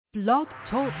Blog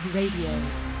Talk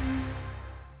Radio.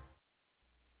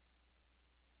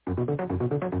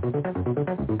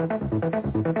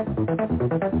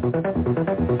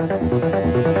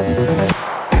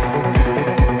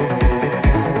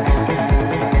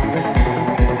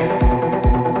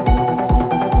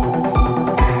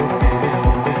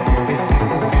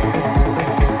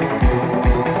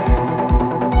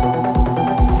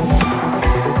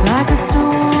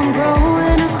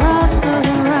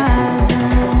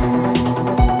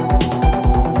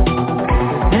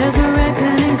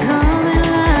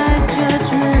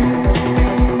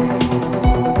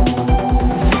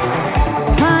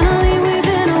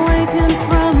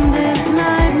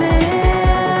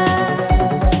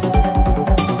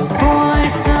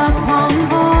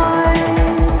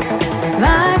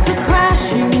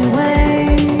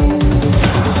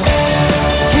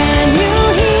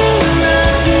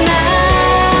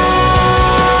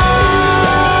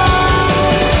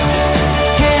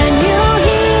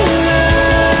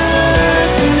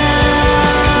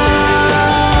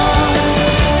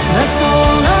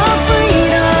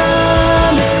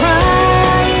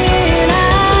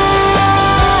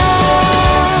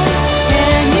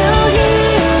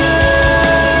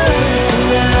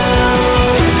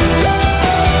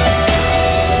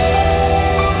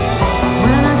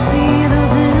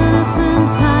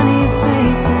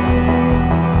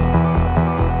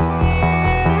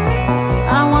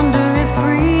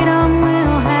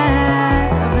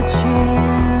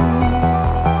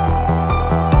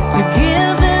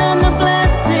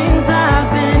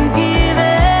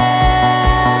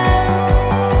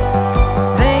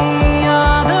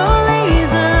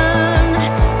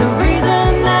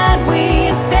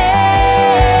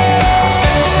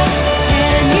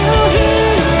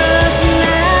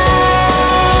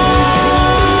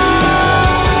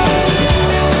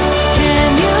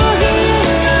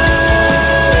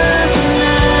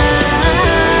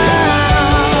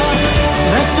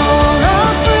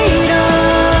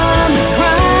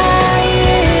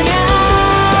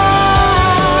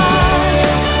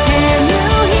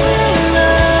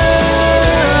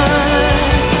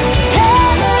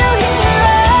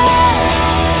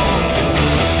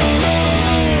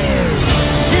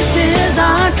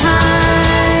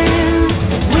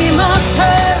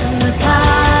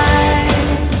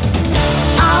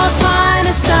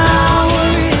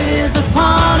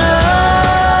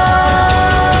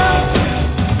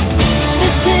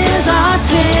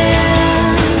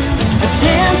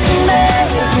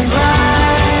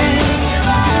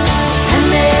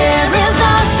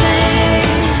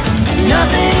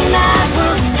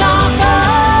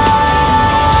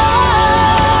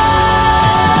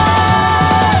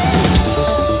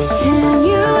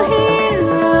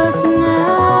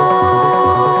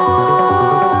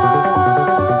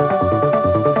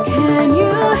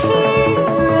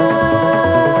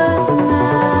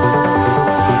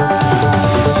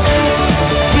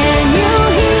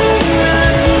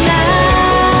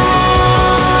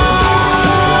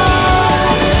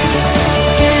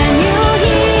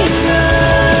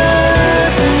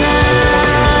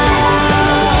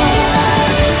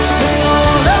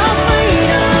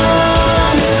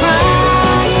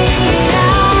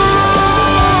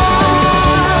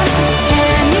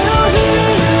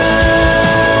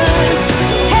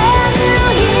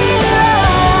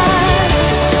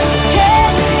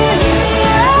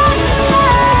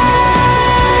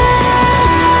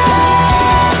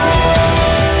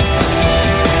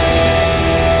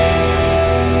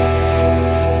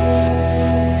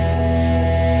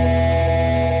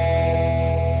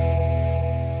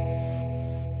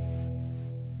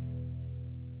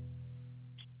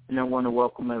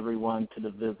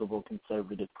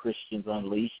 Conservative Christians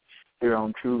Unleashed here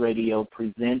on True Radio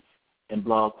Presents and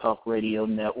Blog Talk Radio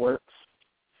Networks.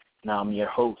 And I'm your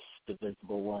host, the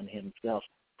Visible One himself,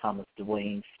 Thomas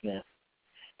Dwayne Smith.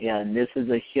 Yeah, and this is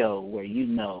a show where you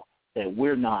know that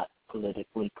we're not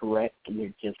politically correct.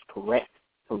 We're just correct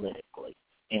politically.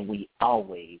 And we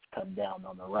always come down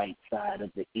on the right side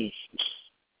of the issues.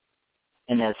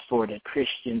 And as for the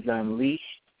Christians Unleashed,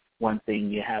 one thing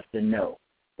you have to know,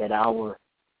 that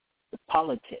the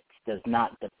politics does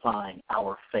not define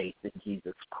our faith in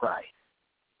Jesus Christ,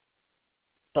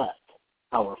 but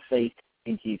our faith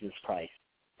in Jesus Christ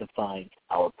defines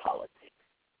our politics.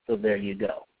 So there you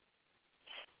go.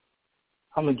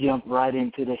 I'm going to jump right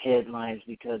into the headlines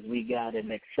because we got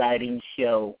an exciting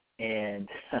show, and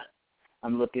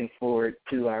I'm looking forward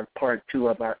to our part 2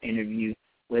 of our interview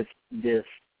with this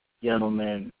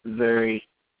gentleman. Very,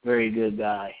 very good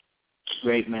guy,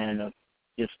 great man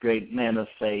of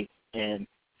faith and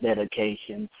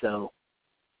dedication. So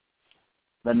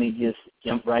let me just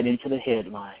jump right into the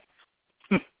headline.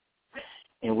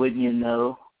 And wouldn't you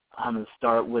know, I'm going to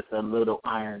start with a little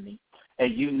irony.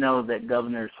 As you know, that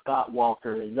Governor Scott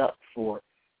Walker is up for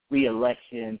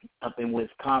re-election up in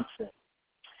Wisconsin.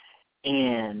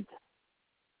 And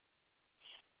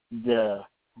the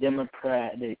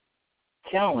Democratic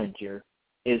challenger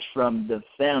is from the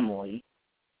family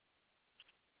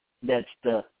that's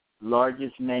the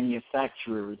largest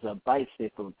manufacturers of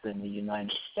bicycles in the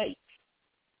United States.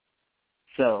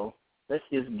 So let's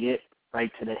just get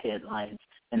right to the headlines,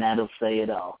 and that'll say it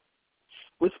all.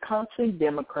 Wisconsin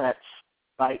Democrats'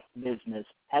 bike business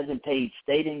hasn't paid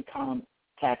state income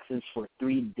taxes for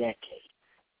 3 decades.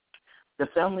 The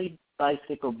family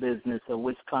bicycle business of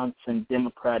Wisconsin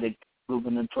Democratic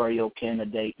gubernatorial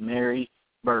candidate Mary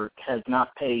Burke has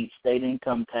not paid state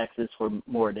income taxes for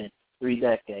more than 3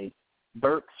 decades.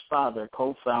 Burke's father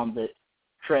co-founded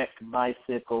Trek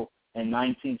Bicycle in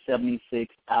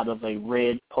 1976 out of a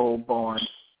red pole barn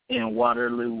in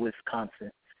Waterloo,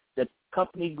 Wisconsin. The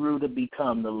company grew to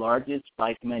become the largest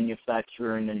bike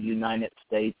manufacturer in the United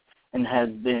States and has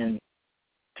been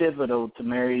pivotal to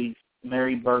Mary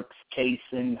Burke's case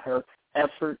in her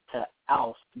effort to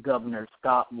oust Governor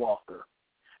Scott Walker.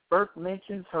 Burke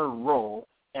mentions her role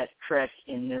at Trek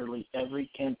in nearly every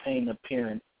campaign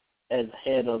appearance as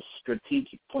head of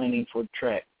strategic planning for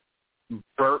Trek.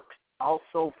 Burke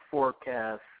also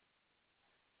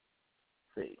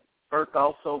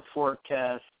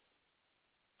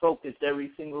focused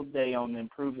every single day on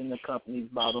improving the company's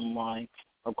bottom line,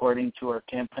 according to her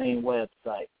campaign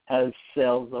website, has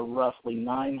sales of roughly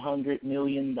 $900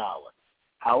 million.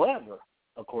 However,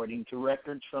 according to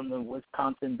records from the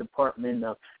Wisconsin Department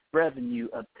of Revenue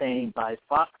obtained by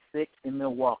Fox 6 in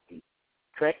Milwaukee,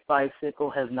 Trek Bicycle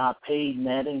has not paid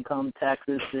net income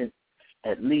taxes since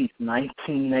at least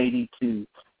 1982.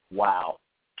 Wow.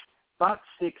 Fox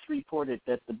 6 reported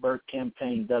that the Burke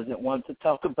campaign doesn't want to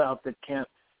talk about the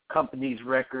company's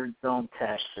records on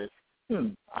taxes.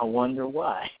 I wonder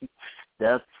why.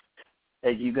 That's,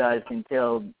 as you guys can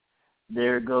tell,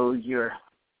 there goes your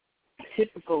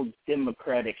typical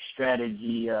Democratic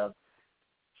strategy of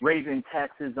raising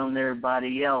taxes on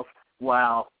everybody else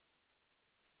while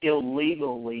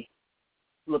illegally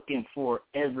looking for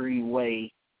every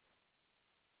way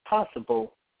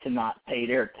possible to not pay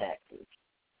their taxes.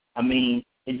 I mean,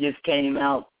 it just came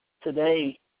out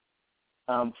today,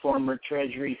 former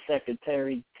Treasury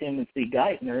Secretary Timothy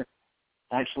Geithner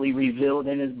actually revealed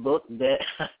in his book that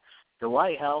the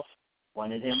White House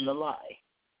wanted him to lie,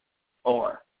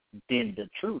 or bend the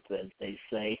truth, as they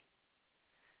say.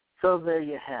 So there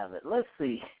you have it. Let's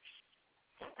see.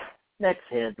 Next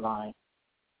headline.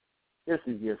 This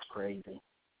is just crazy.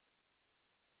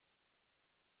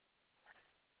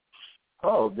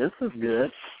 Oh, this is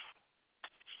good.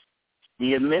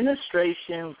 The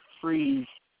administration frees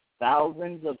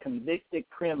thousands of convicted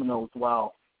criminals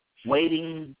while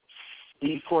waiting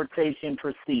deportation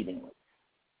proceedings.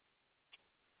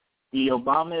 The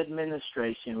Obama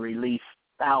administration released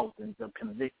thousands of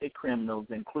convicted criminals,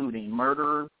 including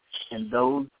murderers and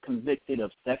those convicted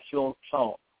of sexual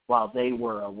assault, while they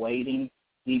were awaiting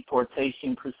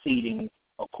deportation proceedings,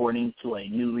 according to a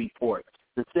new report.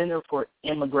 The Center for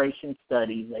Immigration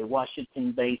Studies, a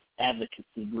Washington-based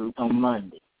advocacy group, on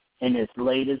Monday, in its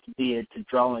latest bid to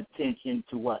draw attention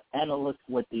to what analysts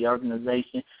with the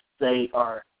organization say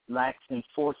are lax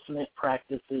enforcement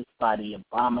practices by the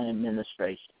Obama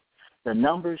administration. The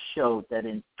numbers showed that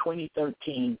in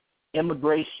 2013,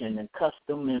 Immigration and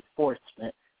Customs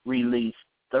Enforcement released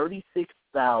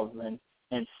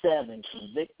 36,007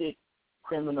 convicted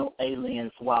criminal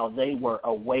aliens while they were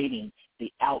awaiting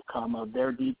the outcome of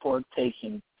their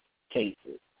deportation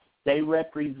cases. They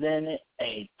represented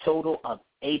a total of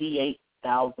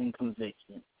 88,000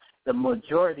 convictions. The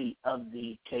majority of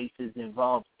the cases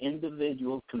involved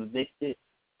individuals convicted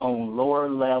on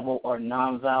lower-level or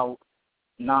nonviolent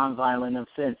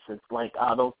offenses like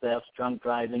auto theft, drunk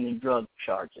driving, and drug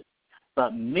charges.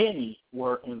 But many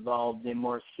were involved in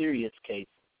more serious cases.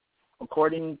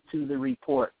 According to the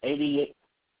report, the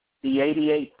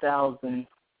 88,000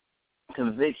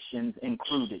 convictions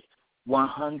included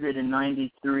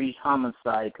 193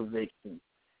 homicide convictions,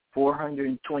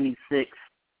 426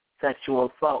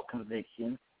 sexual assault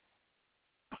convictions,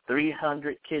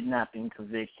 300 kidnapping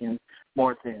convictions,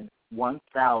 more than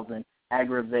 1,000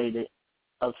 aggravated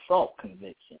assault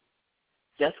convictions.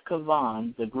 Jessica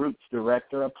Vaughn, the group's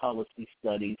director of policy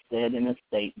studies, said in a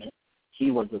statement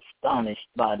she was astonished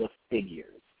by the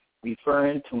figures,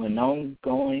 referring to an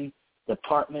ongoing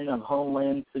Department of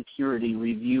Homeland Security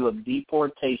review of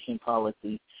deportation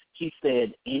policies. She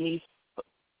said any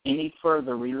Any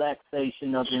further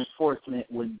relaxation of enforcement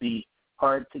would be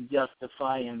hard to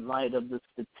justify in light of the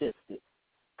statistics.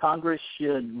 Congress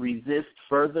should resist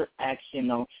further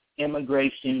action on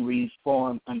immigration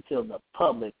reform until the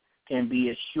public can be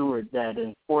assured that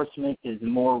enforcement is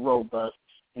more robust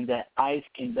and that ICE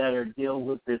can better deal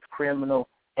with this criminal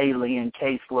alien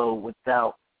caseload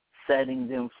without setting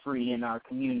them free in our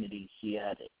communities, she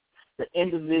added. The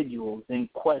individuals in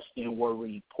question were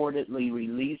reportedly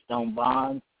released on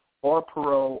bond or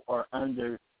parole or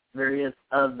under various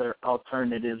other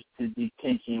alternatives to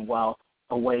detention while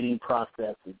awaiting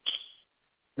processes.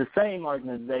 The same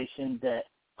organization that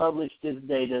published this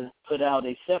data put out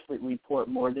a separate report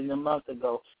more than a month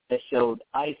ago that showed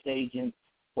ICE agents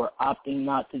were opting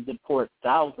not to deport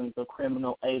thousands of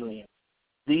criminal aliens.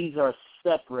 These are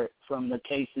separate from the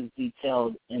cases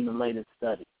detailed in the latest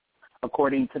study.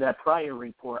 According to that prior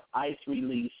report, ICE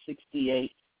released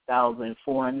 68,000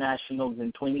 foreign nationals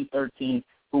in 2013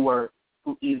 who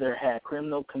either had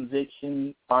criminal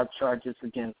convictions or charges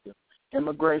against them.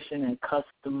 Immigration and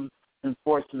Customs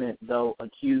Enforcement, though,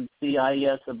 accused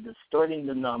CIS of distorting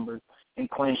the numbers and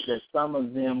claimed that some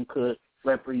of them could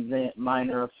represent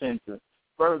minor offenses.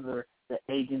 Further, the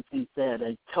agency said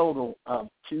a total of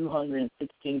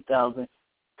 216,000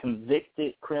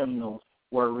 convicted criminals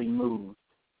were removed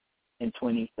in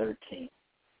 2013.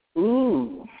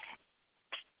 Ooh.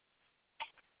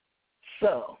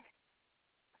 So,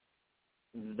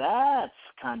 that's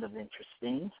kind of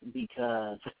interesting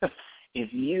because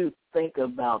if you think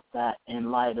about that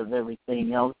in light of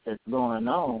everything else that's going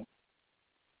on,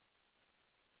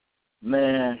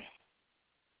 man,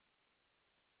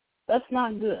 that's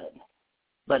not good.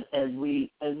 But as we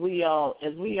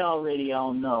already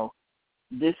all know,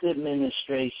 this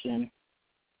administration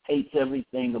hates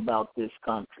everything about this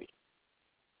country,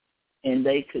 and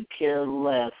they could care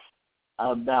less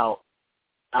about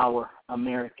our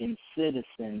American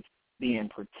citizens being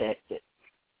protected.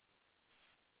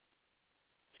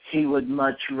 He would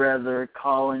much rather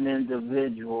call an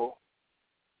individual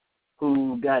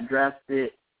who got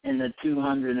drafted in the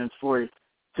 246th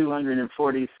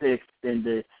in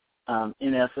the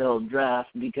NFL draft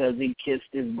because he kissed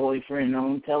his boyfriend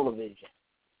on television.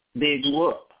 Big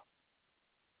whoop.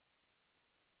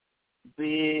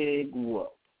 Big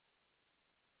whoop.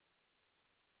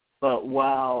 But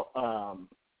while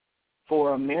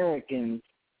for Americans,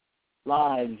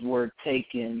 lives were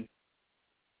taken,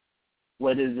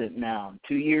 what is it now,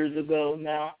 2 years ago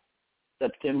now,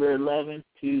 September 11th,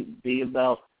 to be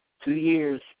about 2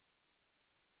 years.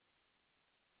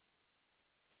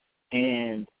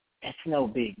 And it's no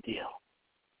big deal.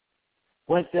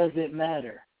 What does it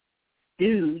matter?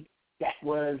 Dude, that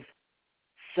was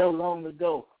so long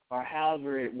ago, or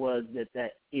however it was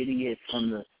that idiot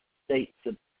from the State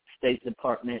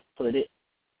Department put it.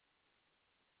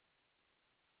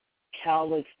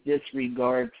 Callous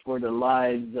disregard for the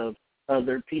lives of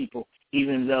other people,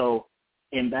 even though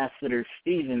Ambassador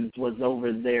Stevens was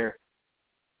over there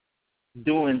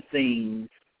doing things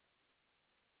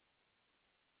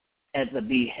at the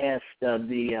behest of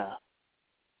the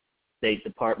State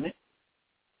Department.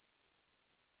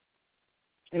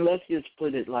 And let's just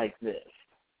put it like this.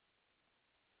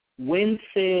 When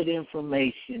said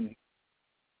information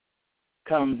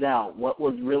comes out, what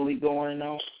was really going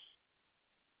on,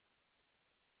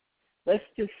 let's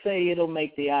just say it'll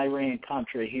make the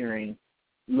Iran-Contra hearing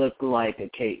look like a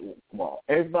cakewalk.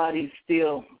 Everybody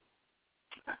still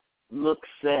looks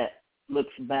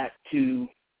back to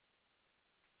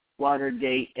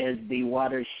Watergate as the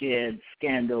watershed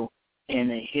scandal in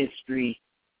the history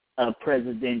of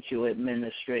presidential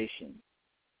administration.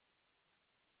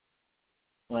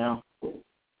 Well,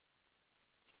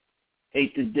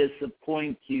 hate to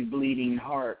disappoint you, bleeding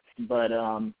hearts, but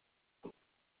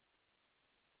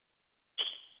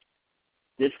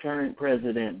this current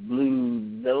president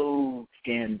blew those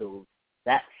scandals,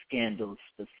 that scandal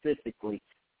specifically,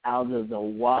 out of the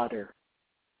water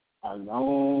a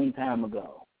long time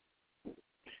ago.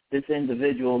 This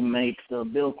individual makes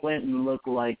Bill Clinton look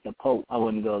like the Pope. I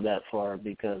wouldn't go that far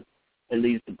because at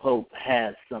least the Pope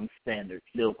has some standards.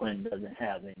 Bill Clinton doesn't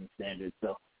have any standards,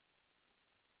 so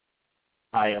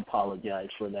I apologize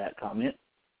for that comment.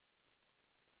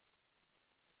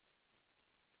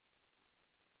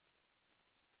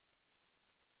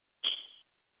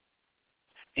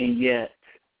 And yet,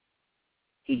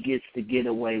 he gets to get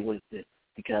away with it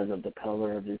because of the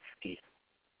color of his skin.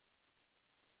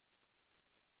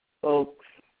 Folks,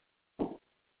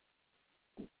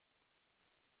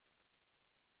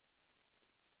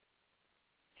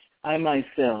 I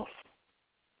myself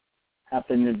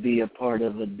happen to be a part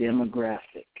of a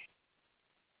demographic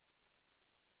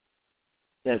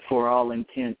that for all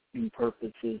intent and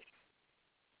purposes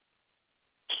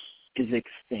is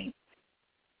extinct.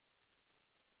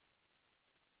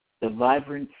 The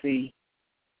vibrancy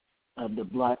of the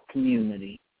Black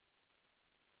community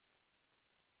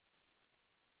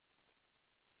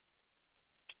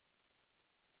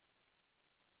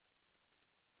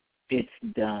it's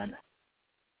done.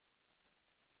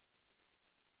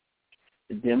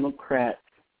 The Democrats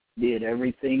did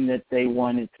everything that they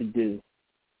wanted to do.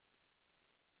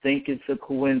 Think it's a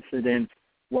coincidence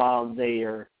while they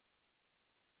are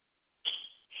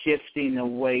shifting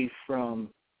away from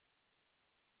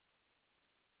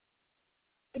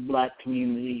the Black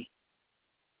community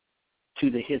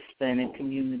to the Hispanic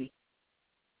community?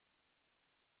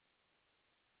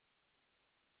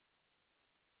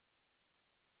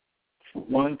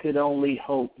 One could only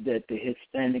hope that the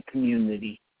Hispanic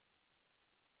community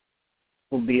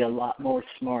will be a lot more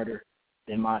smarter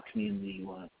than my community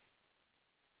was.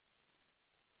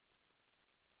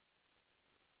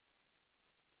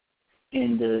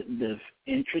 And the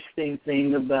interesting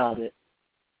thing about it,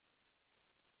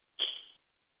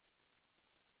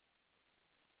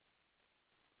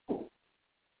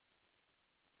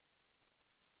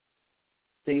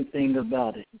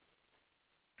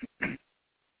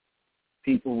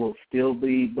 people will still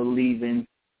be believing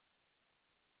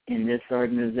in this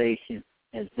organization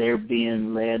as they're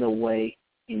being led away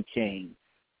in chains.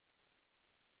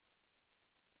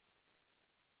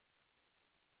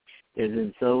 There's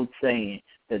an old saying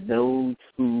that those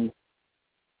who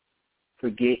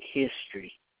forget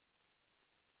history,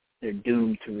 they're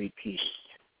doomed to repeat it.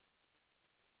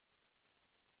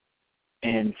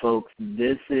 And folks,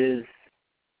 this is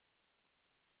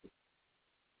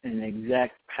an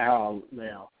exact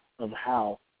parallel of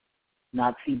how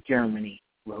Nazi Germany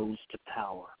rose to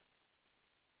power.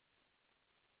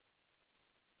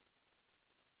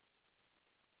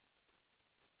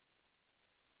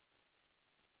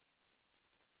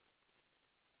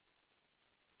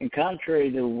 And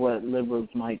contrary to what liberals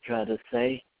might try to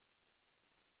say,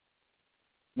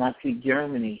 Nazi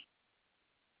Germany,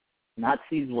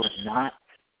 Nazis were not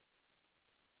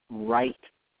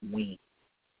right-wing.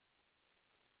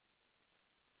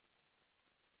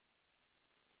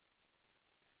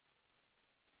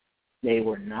 They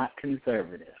were not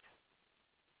conservative.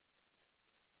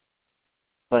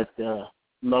 But the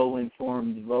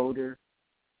low-informed voter,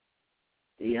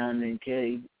 the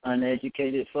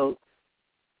uneducated folks,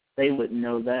 they wouldn't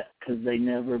know that because they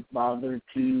never bothered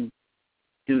to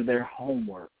do their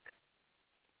homework.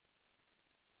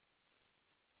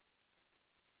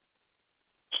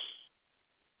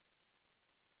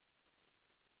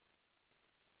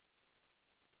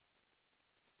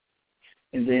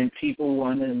 And then people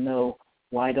want to know,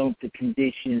 why don't the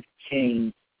conditions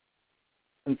change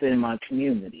within my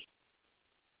community?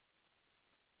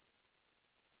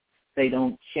 They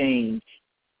don't change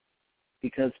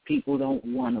because people don't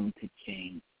want them to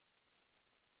change.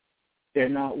 They're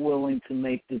not willing to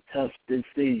make the tough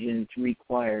decisions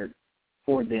required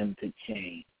for them to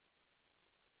change.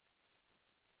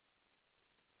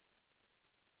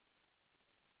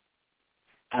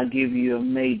 I'll give you a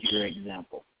major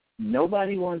example.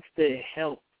 Nobody wants to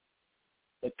help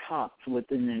the cops with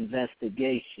an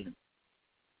investigation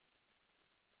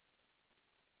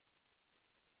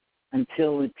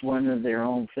until it's one of their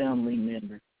own family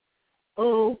members.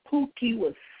 Oh, Pookie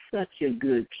was such a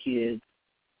good kid.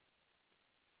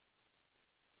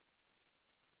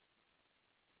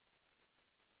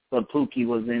 But Pookie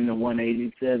was in the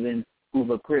 187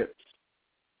 Hoover Crips.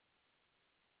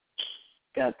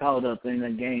 Got caught up in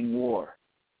a gang war.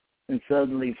 And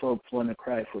suddenly folks want to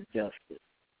cry for justice.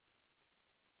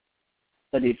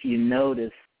 But if you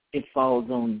notice, it falls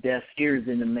on deaf ears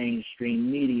in the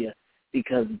mainstream media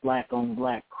because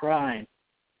black-on-black crime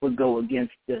would go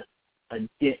against to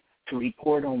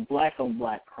report on black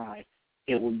crime,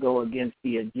 it would go against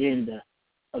the agenda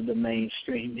of the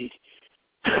mainstream media.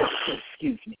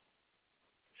 Excuse me.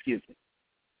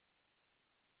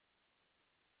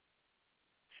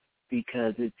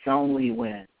 Because it's only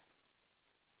when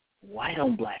white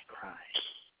on black crime,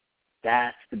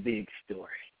 that's the big story.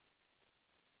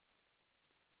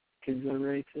 Kids are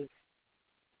racist.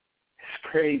 It's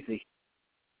crazy.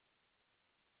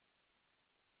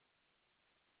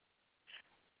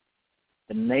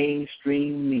 The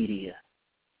mainstream media,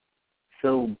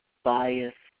 so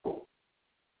biased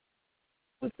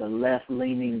with the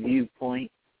left-leaning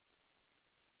viewpoint,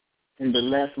 and the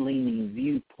left-leaning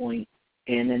viewpoint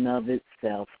in and of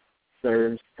itself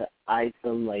serves to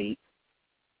isolate,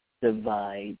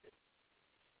 divide,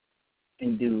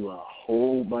 and do a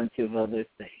whole bunch of other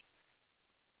things.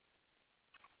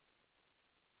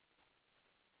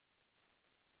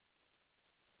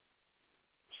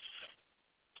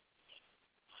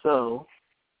 So,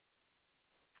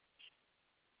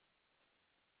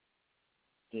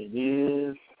 it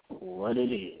is what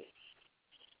it is.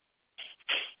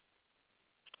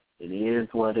 It is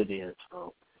what it is,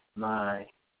 folks. My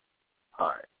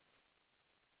heart.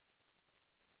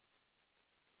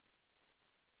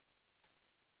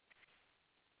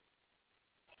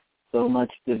 So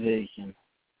much division.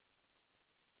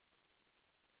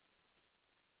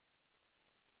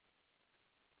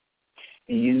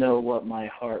 And you know what my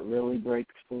heart really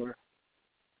breaks for?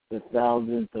 The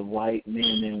thousands of white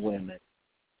men and women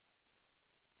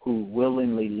who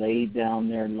willingly laid down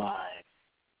their lives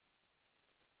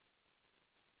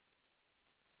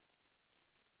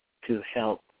to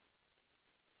help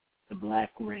the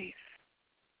black race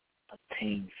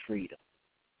obtain freedom.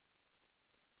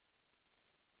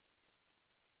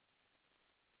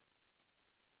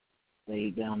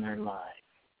 Laid down their lives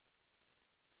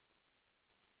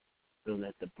so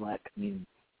that the black community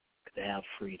could have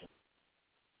freedom.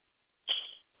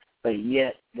 But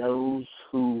yet those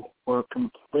who were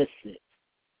complicit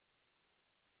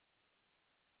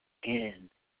in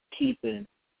keeping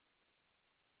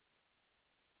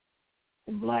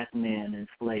the black man in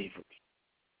slavery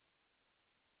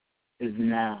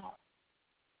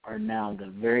are now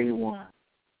the very ones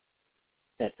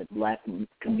that the black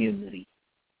community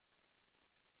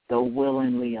so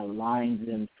willingly aligns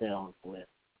themselves with,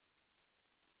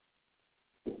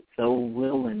 so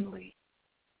willingly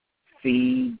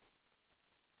feeds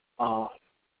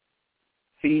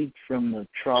from the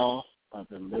trough of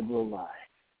the liberal lie.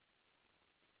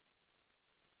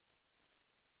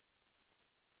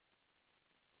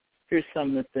 Here's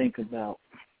something to think about.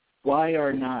 Why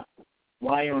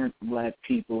aren't black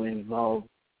people involved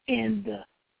in the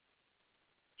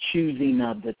choosing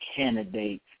of the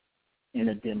candidates in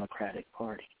a Democratic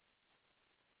Party?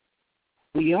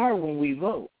 We are when we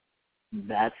vote.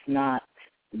 That's not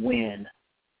when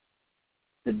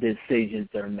the decisions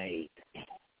are made.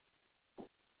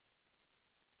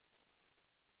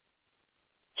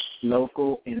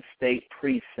 Local and state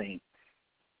precinct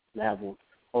levels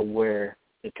are where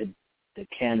the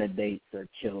candidates are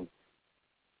chosen.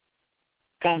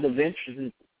 Kind of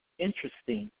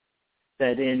interesting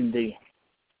that in the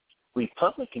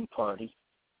Republican Party,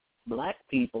 black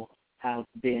people have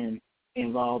been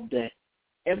involved at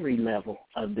every level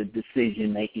of the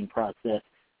decision-making process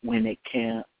when it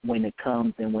came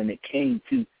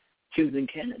to choosing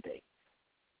candidates.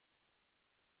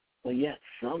 But yet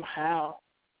somehow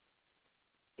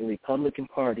the Republican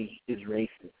Party is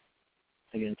racist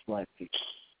against black people.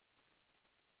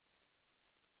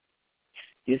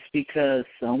 Just because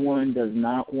someone does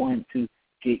not want to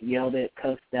get yelled at,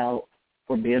 cussed out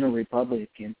for being a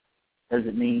Republican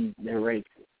doesn't mean they're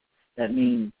racist. That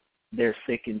means they're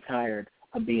sick and tired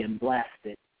of being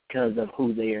blasted because of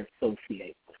who they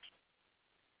associate with.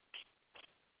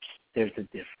 There's a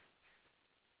difference.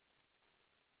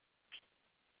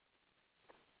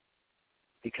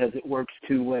 Because it works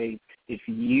two ways. If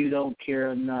you don't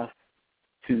care enough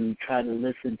to try to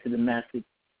listen to the message,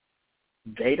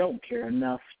 they don't care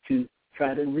enough to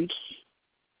try to reach you.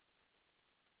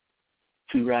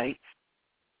 Two rights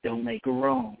don't make a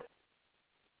wrong.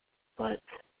 But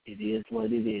it is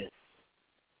what it is.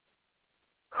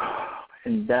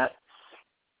 And that's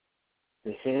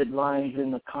the headlines in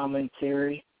the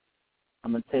commentary.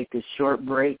 I'm going to take a short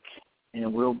break,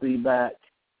 and we'll be back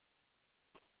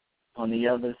on the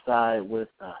other side with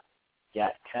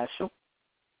Jack Cashill.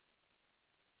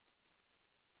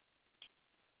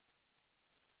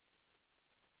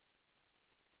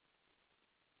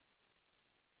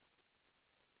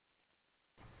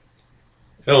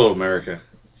 Hello, America.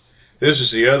 This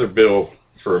is the other bill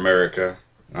for America.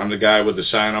 I'm the guy with the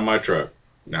sign on my truck.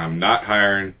 Now, I'm not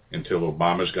hiring until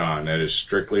Obama's gone. That is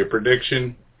strictly a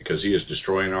prediction because he is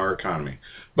destroying our economy.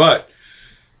 But,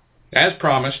 as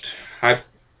promised, I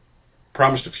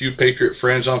promised a few Patriot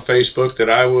friends on Facebook that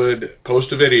I would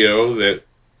post a video that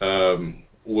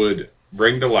would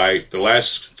bring to light the last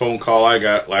phone call I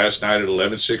got last night at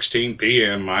 11:16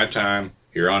 p.m. my time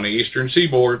here on the Eastern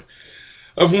Seaboard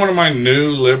of one of my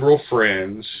new liberal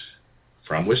friends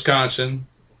from Wisconsin.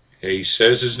 He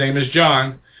says his name is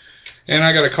John, and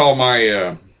I got to call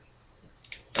my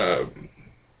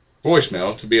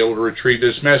voicemail to be able to retrieve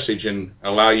this message and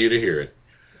allow you to hear it.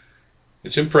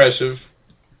 It's impressive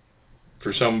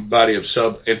for somebody of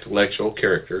sub-intellectual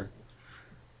character.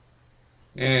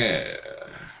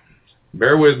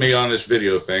 Bear with me on this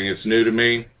video thing. It's new to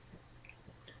me,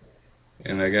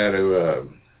 and I got to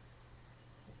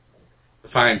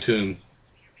fine-tune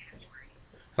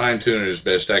it as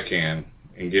best I can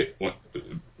and get one.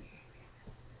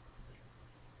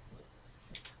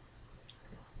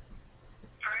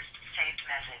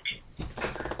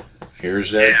 Here's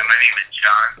that. Yeah, my name is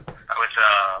John. I was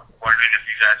wondering if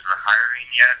you guys were hiring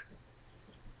yet.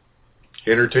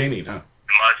 Entertaining, huh?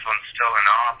 The Muslim's still in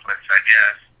office, I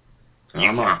guess.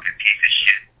 You fucking piece of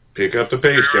shit. Pick up the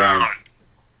pace, John.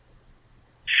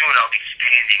 Soon I'll be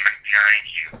standing right behind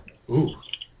you. Ooh.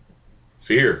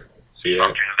 Fear. See that?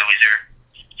 Fucking loser.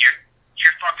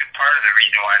 You're fucking part of the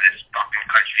reason why this fucking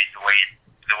country's the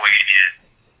way it is.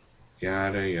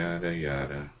 Yada, yada,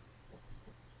 yada.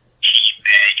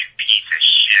 Man, you piece of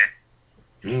shit.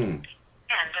 End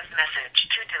of message.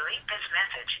 To delete this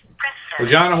message, press 7.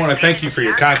 Well, John, I want to thank you for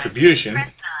your contribution.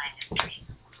 Press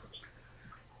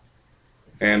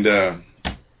 9. And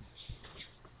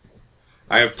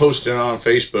I have posted on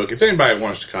Facebook, if anybody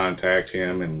wants to contact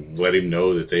him and let him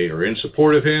know that they are in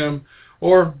support of him,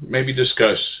 or maybe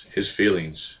discuss his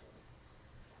feelings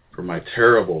for my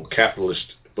terrible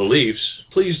capitalist beliefs,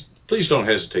 please don't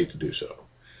hesitate to do so.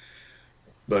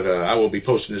 But I will be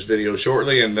posting this video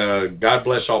shortly, and God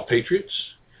bless all patriots,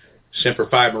 Semper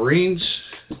Fi Marines.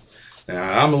 Now,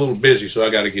 I'm a little busy, so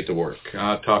I got to get to work.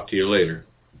 I'll talk to you later.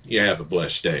 You have a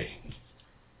blessed day.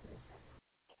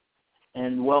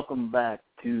 And welcome back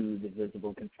to the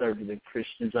Visible Conservative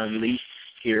Christians Unleashed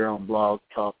here on Blog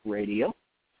Talk Radio.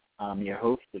 I'm your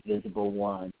host, the Visible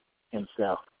One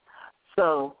himself.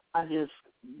 So I just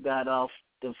got off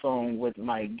the phone with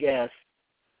my guest,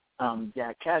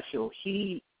 Jack Cashill.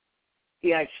 He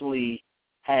actually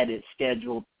had it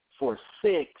scheduled for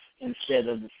 6 instead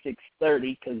of the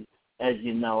 6:30 because, as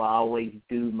you know, I always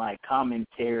do my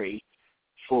commentary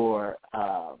for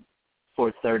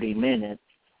 30 minutes.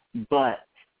 But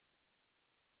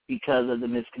because of the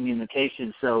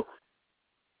miscommunication, so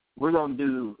we're going to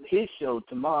do his show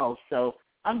tomorrow. So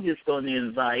I'm just going to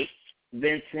invite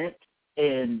Vincent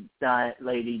and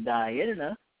Lady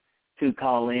Diana to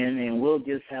call in, and we'll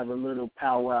just have a little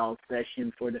powwow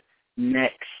session for the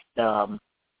next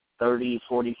 30,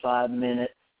 45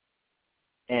 minutes,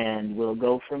 and we'll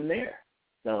go from there.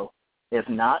 So if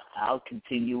not, I'll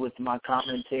continue with my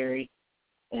commentary.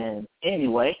 And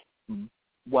anyway,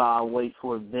 while I wait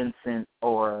for Vincent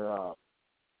or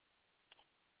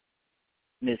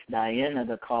Miss Diana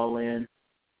to call in,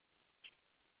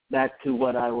 back to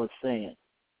what I was saying.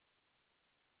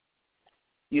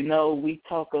 You know, we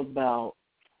talk about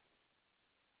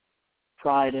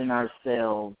pride in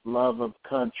ourselves, love of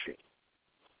country.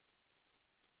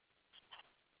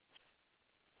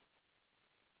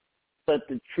 But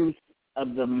the truth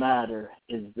of the matter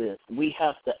is this. We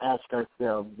have to ask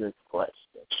ourselves this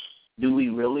question. Do we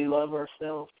really love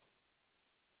ourselves?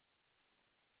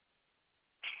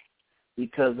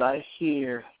 Because I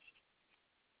hear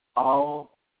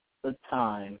all the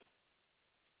time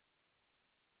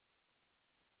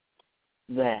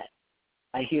that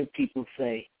I hear people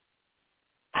say,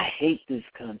 I hate this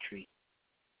country.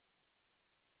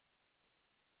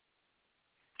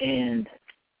 And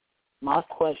my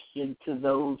question to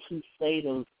those who say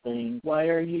those things, why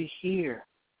are you here?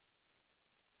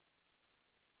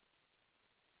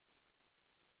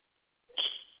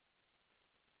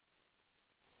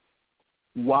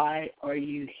 Why are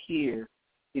you here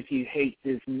if you hate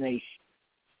this nation?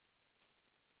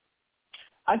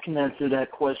 I can answer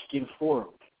that question for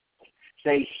them.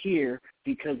 They here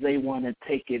because they want to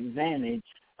take advantage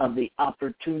of the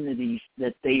opportunities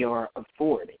that they are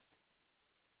afforded.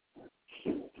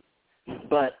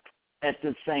 But at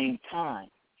the same time,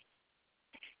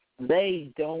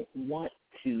 they don't want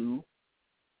to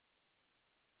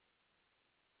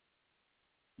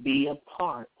be a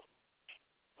part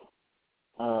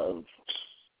of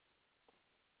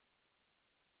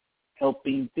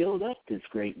helping build up this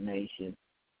great nation,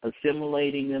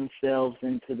 assimilating themselves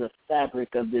into the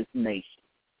fabric of this nation,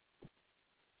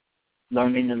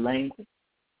 learning the language,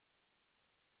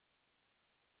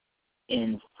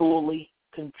 and fully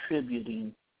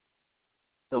contributing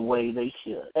the way they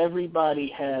should.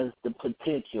 Everybody has the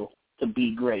potential to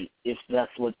be great if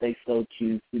that's what they so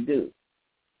choose to do.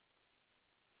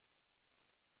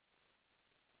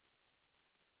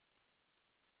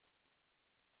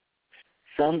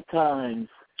 Sometimes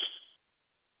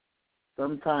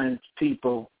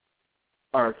people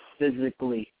are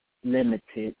physically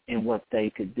limited in what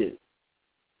they could do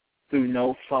through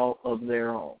no fault of their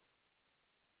own.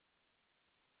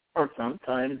 Or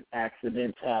sometimes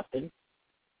accidents happen.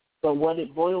 But what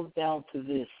it boils down to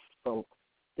this, folks,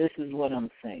 this is what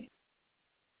I'm saying.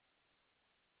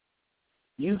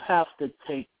 You have to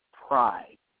take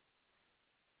pride.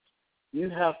 You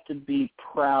have to be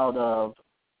proud of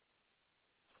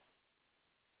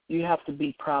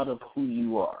who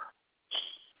you are.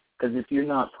 Because if you're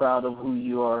not proud of who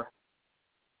you are,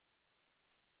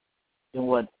 then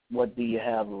what do you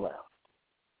have left?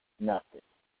 nothing.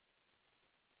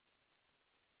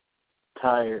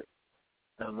 Tired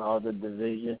of all the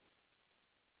division,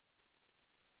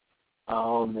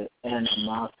 all the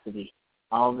animosity,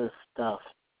 all the stuff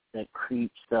that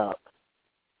creeps up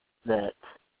that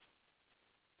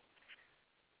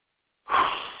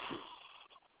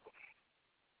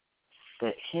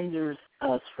hinders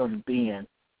us from being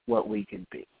what we could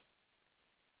be.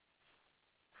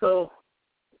 So,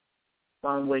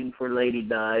 I'm waiting for Lady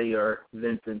Di or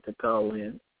Vincent to call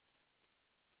in.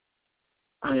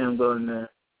 I am going to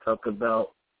talk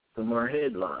about some more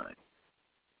headlines.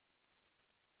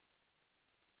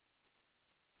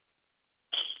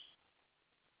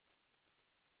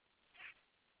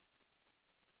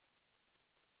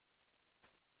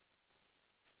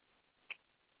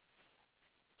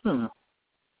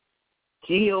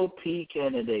 GOP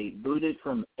candidate booted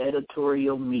from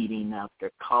editorial meeting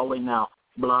after calling out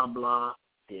blah, blah,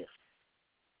 this.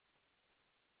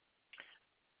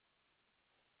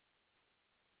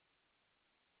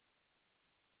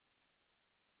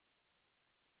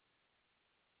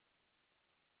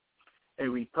 A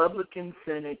Republican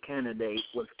Senate candidate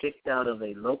was kicked out of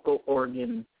a local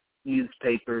Oregon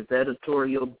newspaper's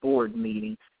editorial board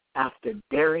meeting after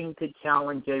daring to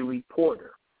challenge a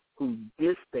reporter who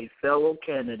dissed a fellow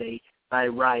candidate by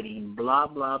writing blah,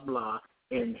 blah, blah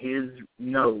in his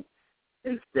notes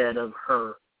instead of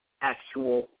her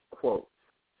actual quotes.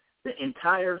 The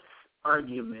entire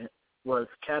argument was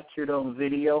captured on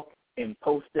video and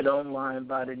posted online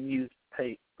by the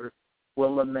newspaper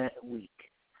Willamette Week.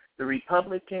 The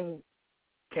Republican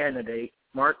candidate,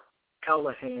 Mark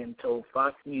Callahan, told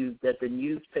Fox News that the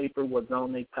newspaper was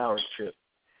on a power trip.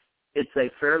 It's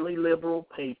a fairly liberal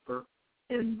paper,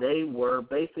 and they were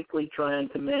basically trying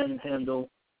to manhandle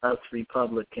us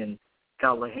Republicans,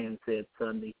 Callahan said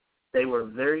Sunday. They were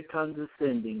very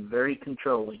condescending, very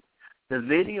controlling. The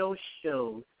video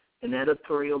shows an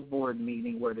editorial board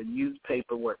meeting where the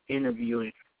newspaper were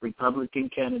interviewing Republican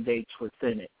candidates for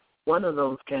Senate. One of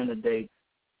those candidates,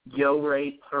 Joe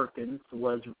Ray Perkins,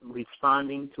 was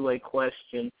responding to a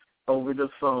question over the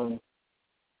phone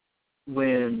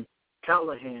when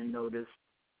Callahan noticed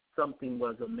something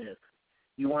was amiss.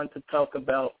 You want to talk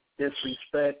about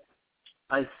disrespect?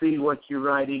 I see what you're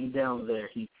writing down there,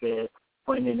 he said,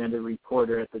 pointing at a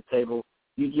reporter at the table.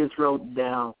 You just wrote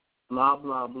down blah,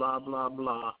 blah, blah, blah,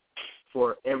 blah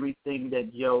for everything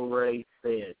that Joe Ray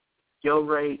said. Joe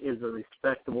Ray is a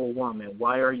respectable woman.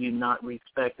 Why are you not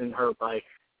respecting her by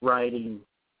writing?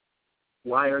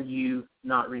 Why are you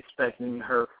not respecting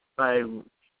her by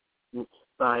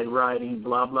writing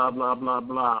blah, blah, blah, blah,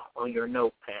 blah on your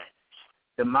notepad?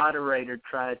 The moderator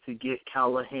tried to get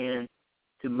Callahan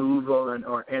to move on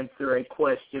or answer a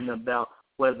question about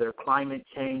whether climate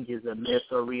change is a myth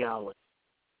or reality.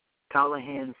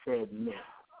 Callahan said myth.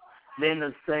 Then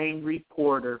the same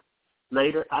reporter,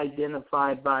 later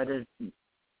identified by the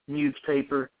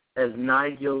newspaper as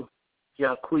Nigel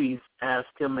Jacques,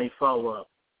 asked him a follow-up.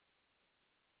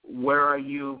 Where are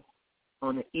you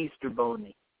on the Easter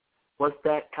Bunny? What's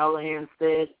that, Callahan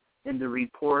said, and the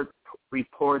reporter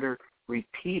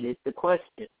repeated the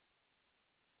question.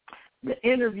 The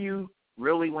interview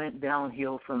really went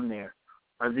downhill from there.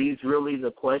 Are these really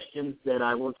the questions that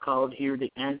I was called here to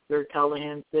answer,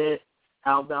 Callahan said.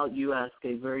 How about you ask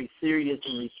a very serious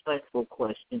and respectful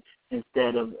question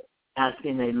instead of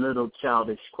asking a little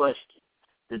childish question?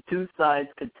 The two sides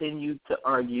continued to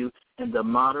argue, and the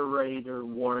moderator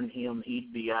warned him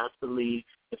he'd be asked to leave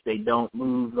if they don't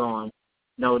move on,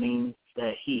 noting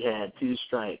that he had 2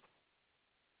 strikes.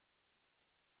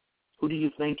 Who do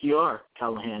you think you are?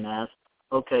 Callahan asked.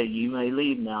 Okay, you may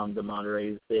leave now, the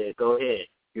moderator said. Go ahead.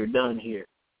 You're done here.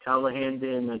 Callahan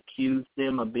then accused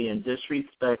them of being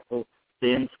disrespectful,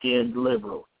 thin-skinned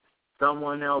liberals.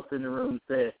 Someone else in the room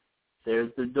said,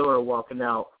 there's the door walking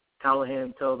out.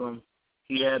 Callahan told them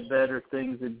he had better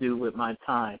things to do with my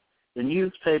time. The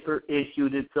newspaper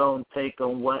issued its own take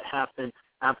on what happened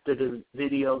after the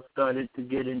video started to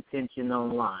get attention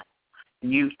online. The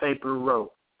newspaper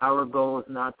wrote, our goal is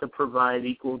not to provide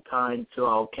equal time to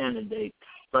all candidates,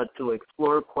 but to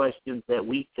explore questions that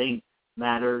we think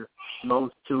matter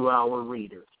most to our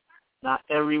readers. Not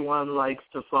everyone likes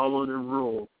to follow the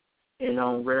rules, and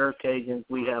on rare occasions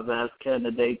we have asked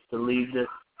candidates to leave the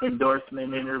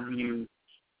endorsement interviews.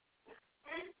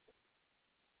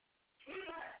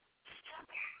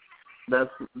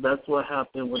 That's what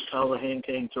happened when Callahan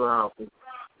came to our office.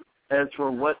 As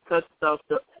for what touched off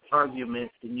the argument,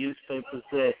 the newspaper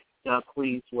said Jacques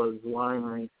was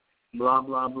whining blah,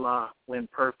 blah, blah when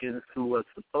Perkins, who was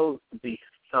supposed to be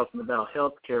talking about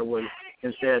health care, was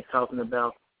instead talking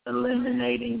about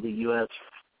eliminating the U.S.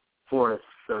 forest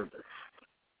service.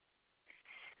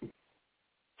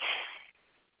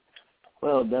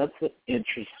 Well, that's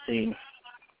interesting.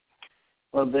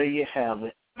 Well, there you have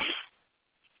it.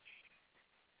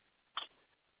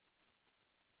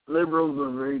 Liberals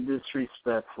are very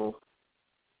disrespectful.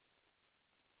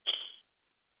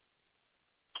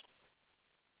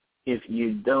 If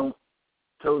you don't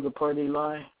toe the party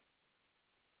line,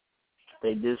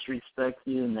 they disrespect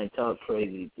you and they talk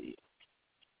crazy to you.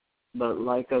 But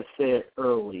like I said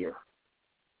earlier,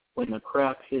 when the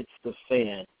crap hits the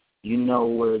fan, you know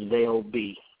where they'll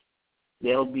be.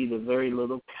 They'll be the very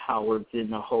little cowards in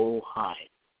the whole hive.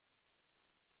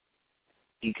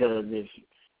 Because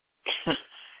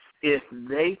if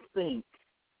they think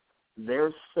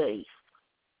they're safe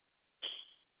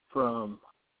from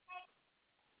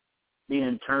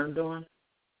being turned on,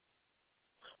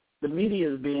 the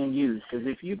media is being used. Because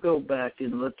if you go back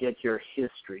and look at your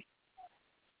history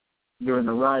during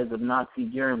the rise of Nazi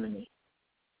Germany,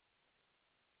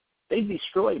 they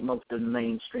destroyed most of the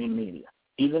mainstream media,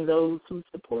 even those who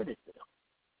supported them.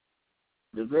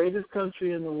 The greatest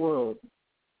country in the world,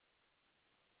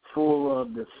 full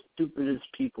of the stupidest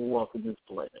people walking this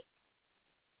planet.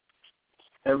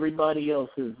 Everybody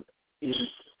else is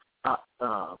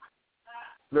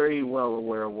very well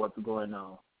aware of what's going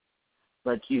on.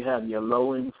 But you have your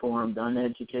low-informed,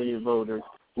 uneducated voters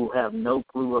who have no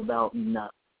clue about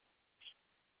nothing.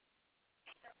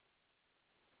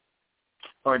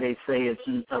 Or they say it's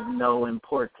of no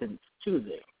importance to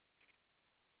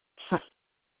them.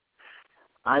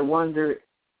 I wonder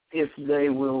if they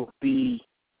will be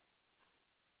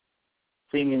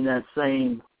singing that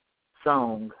same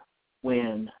song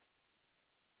when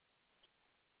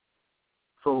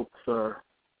folks are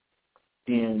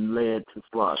being led to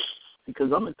slaughter.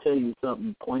 Because I'm going to tell you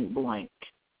something point blank.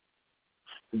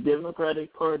 The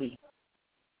Democratic Party,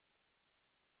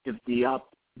 if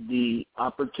the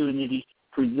opportunity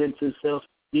presents itself,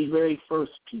 the very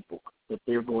first people that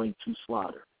they're going to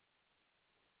slaughter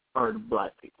are the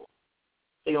black people.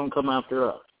 They're going to come after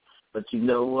us. But you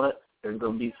know what? There's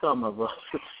going to be some of us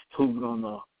who's going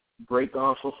to break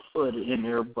off a foot in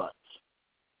their butts,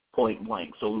 point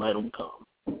blank, so let them come.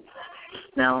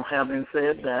 Now, having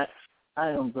said that, I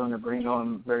am going to bring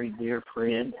on a very dear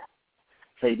friend,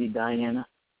 Lady Diana.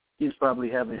 You probably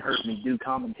haven't heard me do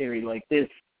commentary like this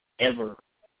ever,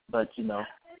 but, you know,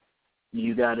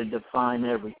 you got to define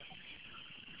everything.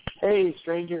 Hey,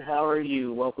 stranger, how are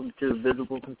you? Welcome to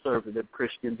Visible Conservative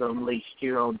Christians Unleashed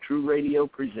here on True Radio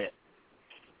Present.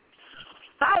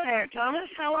 Hi there, Thomas.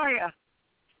 How are you?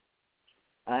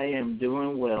 I am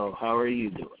doing well. How are you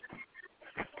doing?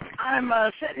 I'm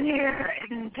sitting here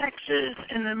in Texas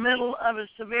in the middle of a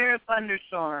severe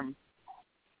thunderstorm.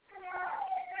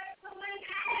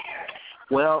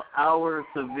 Well, our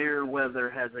severe weather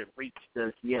hasn't reached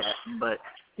us yet, but,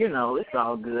 you know, it's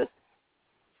all good.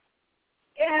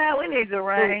 Yeah, we need the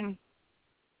rain.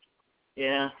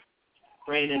 Yeah,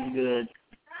 rain is good.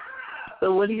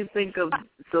 So what do you think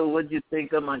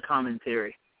of my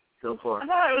commentary so far? I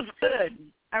thought it was good.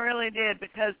 I really did,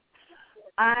 because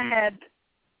I had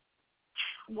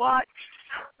watched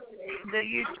the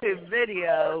YouTube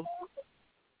video.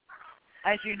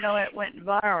 As you know, it went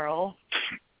viral.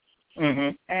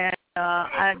 Mm-hmm. And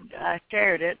I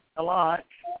shared it a lot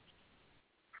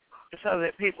so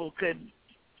that people could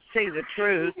see the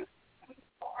truth,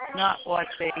 not what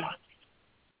the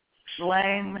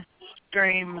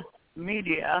lamestream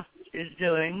media is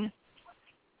doing.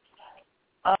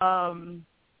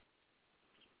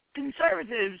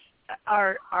 Conservatives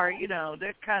are you know,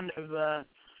 they're kind of the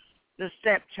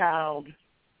stepchild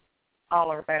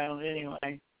all around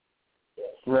anyway.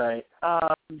 Right.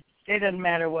 It doesn't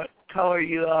matter what color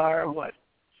you are, what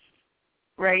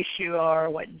race you are,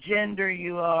 what gender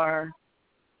you are.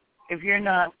 If you're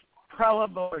not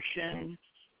pro-abortion,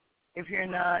 if you're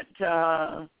not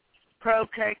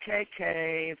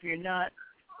pro-KKK, if you're not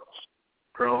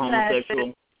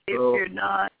pro-homosexual, if you're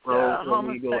not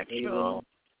homosexual,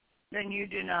 then you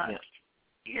do not,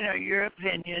 you know, your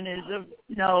opinion is of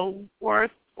no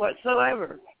worth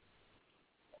whatsoever.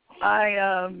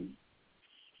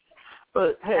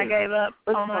 But hey, I gave up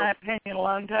on my opinion a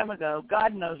long time ago.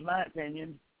 God knows my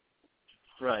opinion.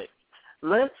 Right.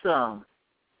 Let's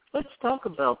talk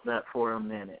about that for a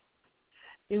minute.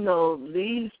 You know,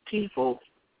 these people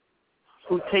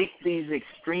who take these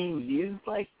extreme views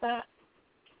like that,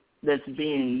 that's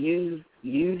being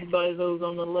used by those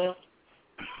on the left.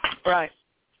 Right.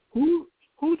 Who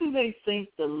do they think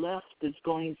the left is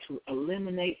going to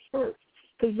eliminate first?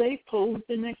 Because they pose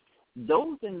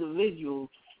those individuals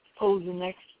pose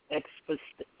an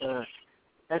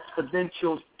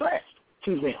exponential threat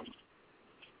to them.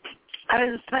 I've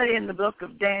been studying the book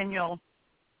of Daniel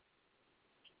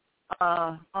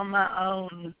on my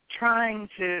own, trying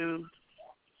to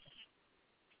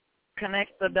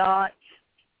connect the dots.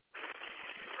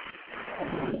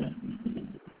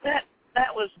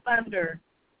 That was thunder.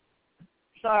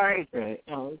 Sorry. Right.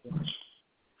 Oh, okay.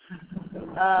 No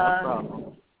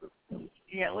problem.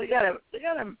 Yeah, we got a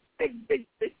big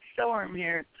storm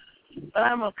here, but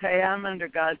I'm okay. I'm under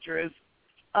God's roof.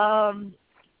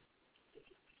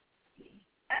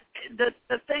 The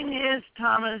thing is,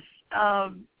 Thomas,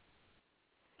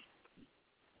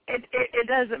 it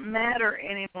doesn't matter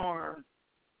anymore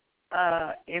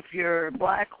if you're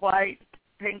black, white,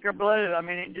 pink, or blue. I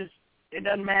mean, it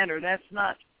doesn't matter. That's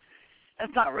not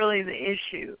really the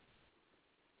issue.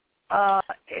 The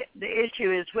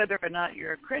issue is whether or not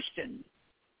you're a Christian.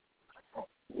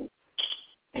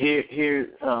 Here,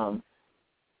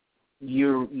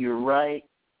 you're right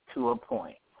to a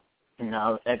point, and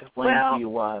I'll explain to you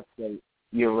why I say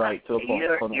you're right to a point.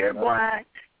 You're black,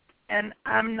 and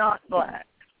I'm not black.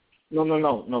 No.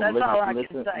 That's listen, all I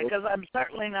can say, because I'm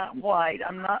certainly not white.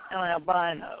 I'm not an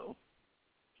albino.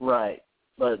 Right,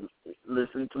 but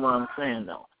listen to what I'm saying,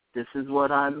 though. This is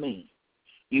what I mean.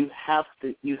 You have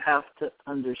to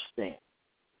understand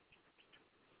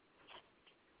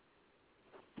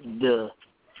the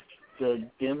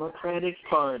Democratic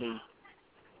Party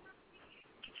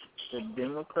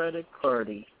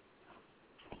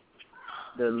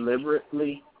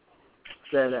deliberately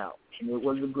set out, and it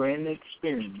was a grand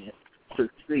experiment to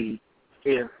see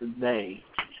if they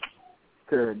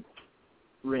could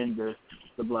render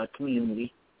the black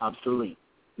community obsolete.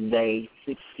 They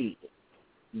succeeded.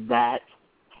 That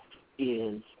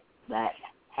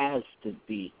has to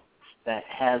be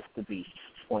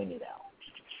pointed out,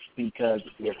 because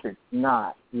if it's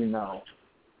not, that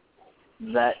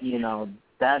in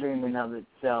and of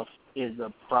itself is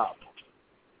a problem,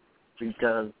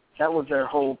 because that was their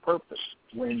whole purpose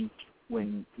when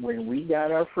we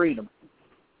got our freedom,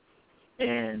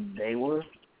 and they were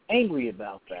angry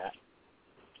about that.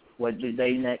 What did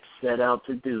they next set out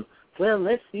to do? Well,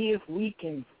 let's see if we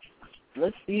can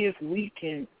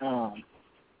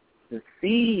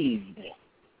deceive them.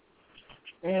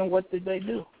 And what did they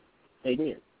do? They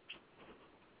did.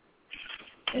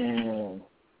 And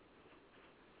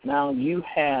now you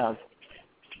have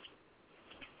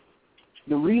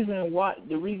the reason why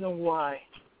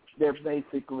they're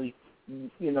basically,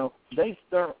 they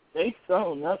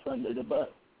thrown us under the bus.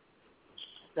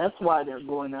 That's why they're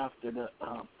going after the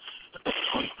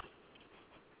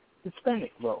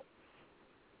Hispanic vote,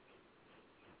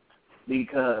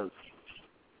 because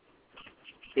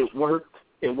it worked.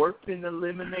 It worked in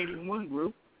eliminating one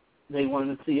group. They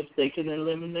want to see if they can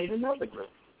eliminate another group.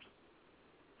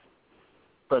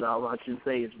 But all I can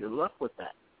say is good luck with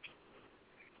that.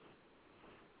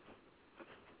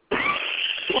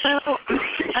 Well,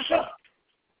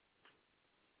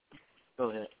 Go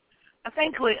ahead. I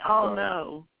think we all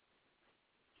know,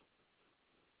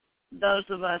 those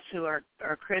of us who are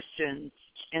Christians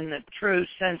in the true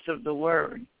sense of the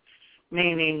word,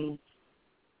 meaning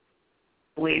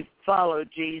we follow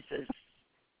Jesus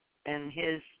and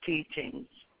his teachings.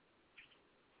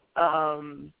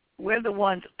 We're the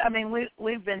ones,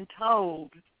 we've been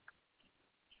told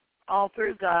all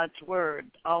through God's word,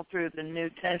 all through the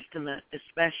New Testament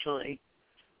especially,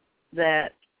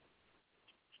 that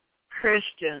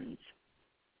Christians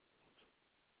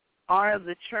are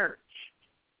the church.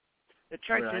 The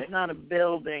church is not a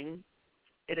building.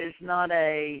 It is not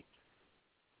a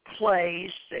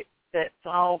place that's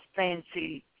all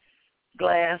fancy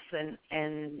glass and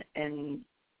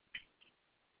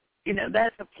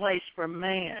that's a place for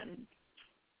man,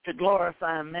 to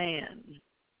glorify man.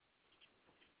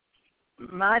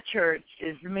 My church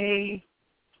is me,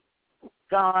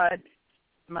 God,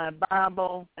 my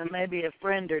Bible, and maybe a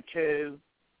friend or two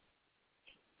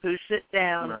who sit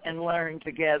down and learn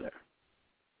together.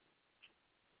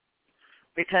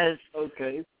 Because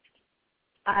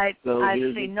I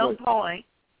see no point.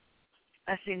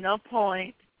 I see no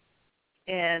point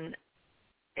in,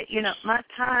 my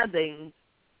tithing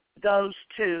goes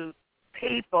to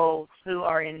people who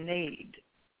are in need.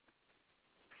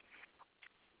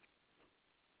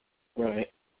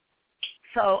 Right.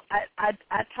 So I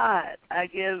tithe. I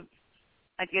give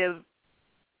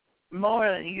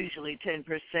more than usually 10%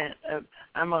 of.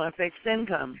 I'm on a fixed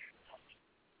income,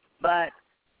 but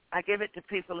I give it to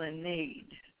people in need,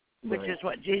 which is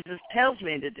what Jesus tells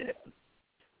me to do.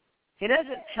 He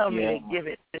doesn't tell me to give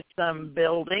it to some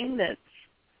building that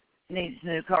needs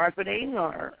new carpeting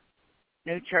or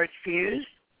new church pews.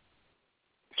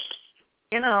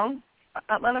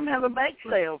 I let them have a bake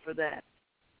sale for that.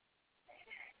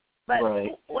 But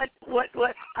right. what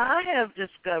I have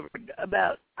discovered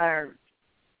about our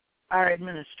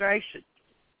administration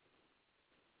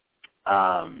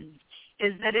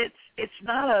is that it's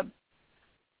not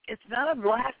a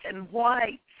black and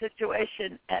white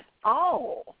situation at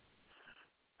all.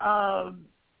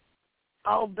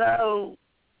 Although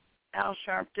Al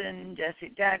Sharpton,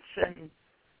 Jesse Jackson,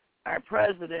 our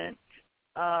president,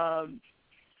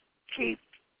 keep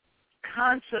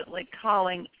constantly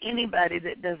calling anybody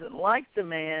that doesn't like the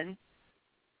man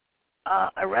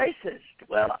a racist.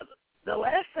 Well, the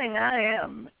last thing I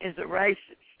am is a racist,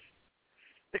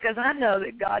 because I know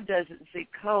that God doesn't see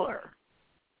color.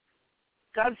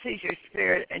 God sees your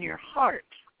spirit and your heart.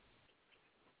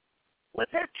 What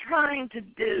they're trying to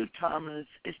do, Thomas,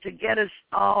 is to get us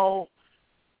all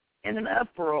in an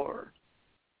uproar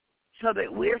so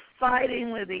that we're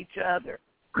fighting with each other.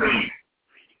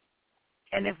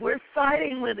 And if we're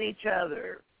fighting with each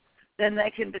other, then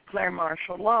they can declare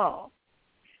martial law.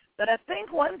 But I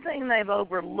think one thing they've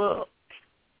overlooked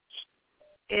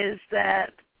is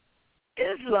that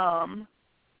Islam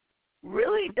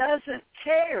really doesn't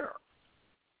care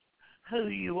who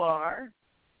you are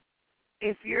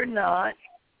if you're not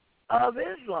of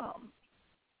Islam.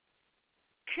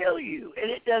 Kill you, and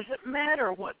it doesn't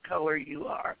matter what color you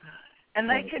are. And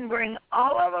they can bring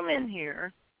all of them in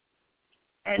here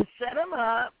and set them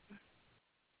up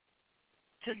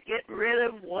to get rid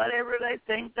of whatever they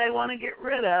think they want to get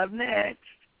rid of next.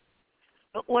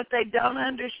 But what they don't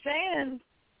understand,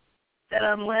 that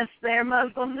unless they're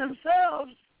Muslim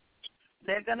themselves,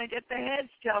 they're going to get their heads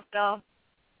chopped off.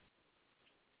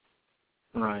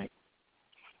 Right.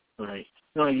 Right.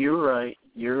 No, you're right.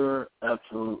 You're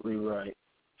absolutely right.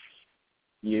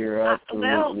 You're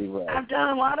absolutely right. I've done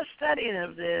a lot of studying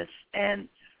of this, and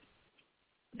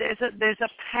there's a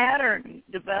pattern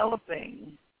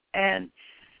developing, and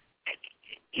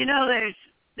you know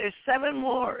there's 7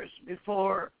 wars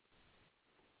before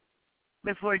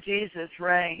Jesus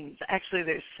reigns. Actually,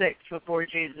 there's 6 before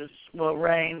Jesus will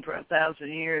reign for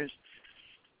 1,000 years.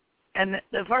 And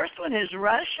the first one is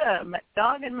Russia,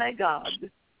 Gog and Magog.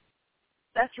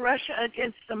 That's Russia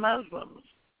against the Muslims.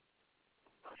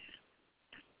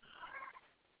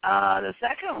 The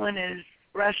second one is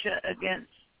Russia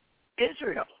against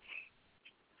Israel.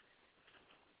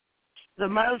 The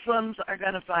Muslims are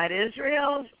going to fight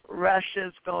Israel.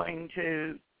 Russia's going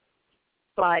to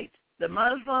fight the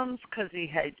Muslims because he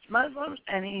hates Muslims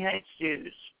and he hates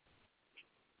Jews.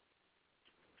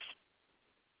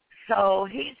 So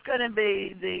he's going to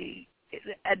be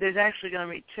there's actually going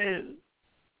to be 2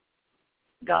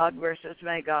 Gog versus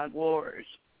Magog wars.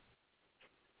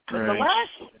 But Right.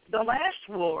 the last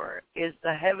war is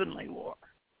the heavenly war,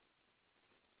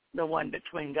 the one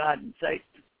between God and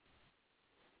Satan.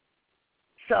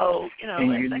 So, they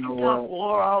can talk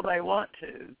war all they want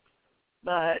to,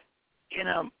 but,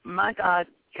 my God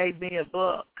gave me a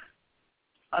book,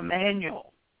 a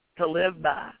manual to live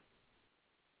by.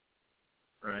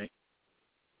 Right.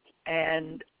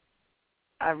 And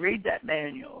I read that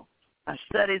manual. I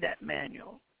study that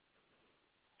manual.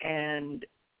 And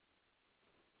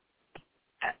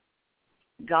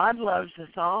God loves us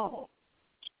all.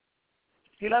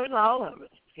 He loves all of us.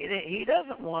 He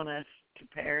doesn't want us to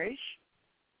perish.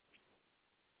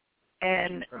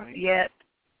 And yet,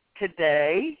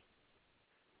 today,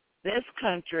 this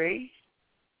country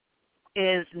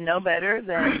is no better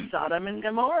than Sodom and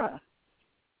Gomorrah.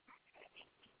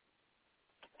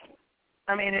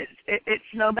 I mean,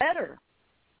 it's no better.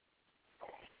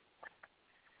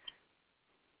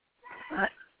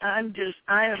 I am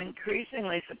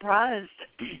increasingly surprised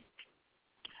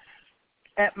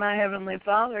at my Heavenly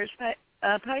Father's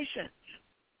patience.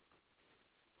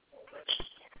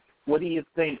 What do you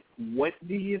think is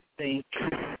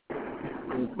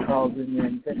causing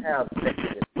them to have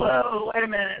patience? Whoa, wait a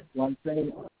minute. One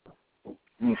thing.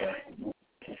 Okay.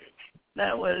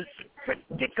 That was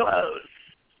pretty close.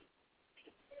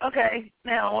 Okay,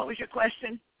 now what was your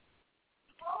question?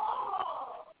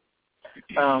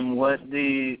 What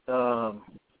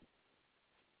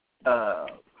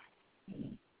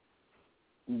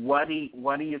why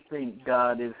do you think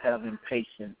God is having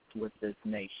patience with this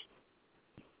nation?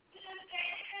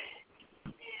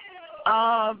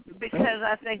 Because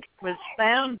I think it was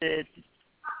founded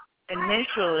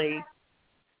initially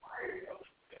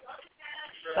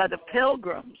by the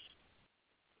Pilgrims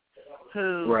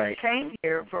who came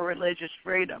here for religious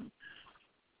freedom.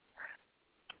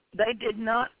 They did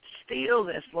not steal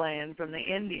this land from the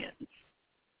Indians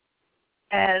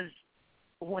as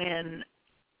when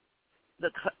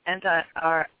the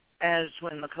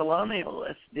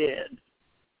colonialists did.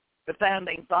 the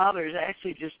founding fathers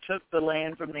actually just took the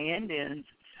land from the Indians.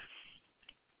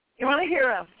 You want to hear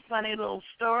a funny little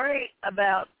story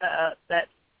about that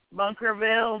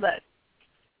Bunkerville, that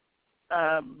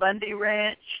Bundy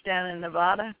Ranch down in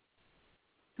Nevada?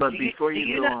 But before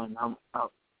you go on,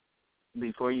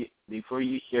 before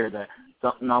you share that,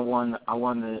 something I want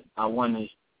to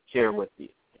share with you,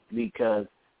 because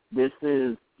this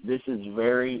is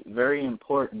very, very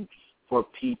important for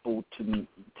people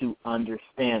to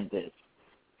understand this.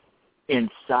 In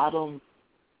Sodom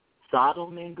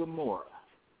and Gomorrah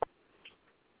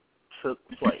took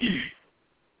place.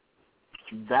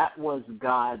 That was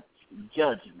God's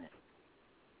judgment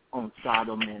on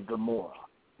Sodom and Gomorrah,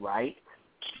 right?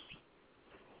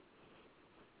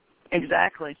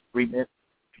 Exactly. Remember,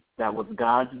 that was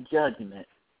God's judgment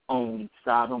on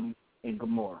Sodom and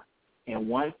Gomorrah. And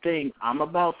one thing, I'm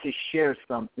about to share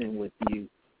something with you,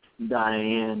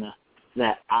 Diana,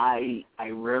 that I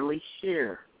rarely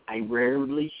share. I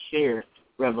rarely share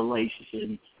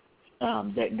revelations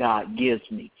that God gives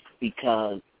me,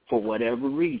 because for whatever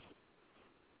reason,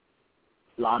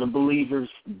 a lot of believers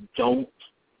don't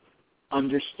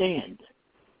understand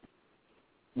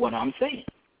what I'm saying.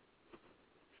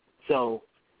 So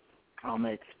I'm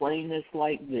going to explain this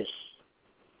like this.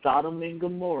 Sodom and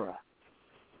Gomorrah,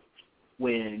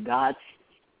 when God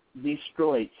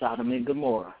destroyed Sodom and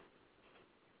Gomorrah,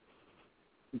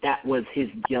 that was his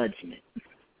judgment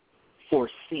for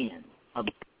sin,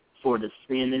 for the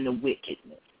sin and the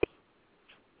wickedness.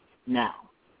 Now,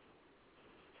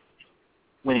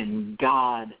 when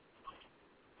God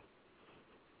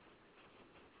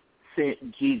sent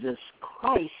Jesus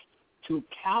Christ to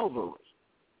Calvary,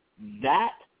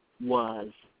 that was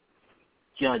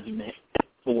judgment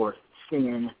for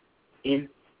sin and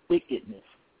wickedness.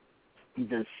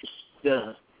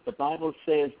 The Bible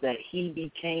says that he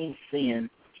became sin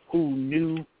who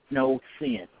knew no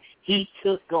sin. He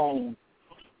took on,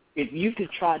 if you could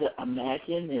try to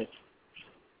imagine this.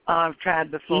 I've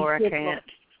tried before, I can't.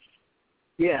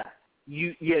 You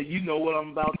know what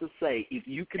I'm about to say. If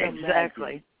you can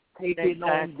imagine taking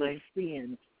on the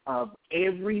sin of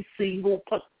every single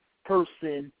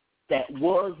person that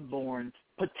was born,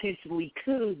 potentially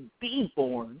could be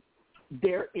born,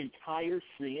 their entire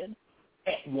sin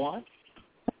at once,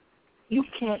 you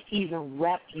can't even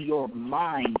wrap your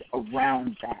mind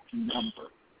around that number.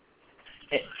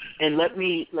 And let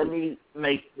me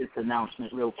make this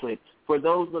announcement real quick. For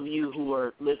those of you who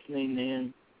are listening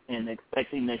in and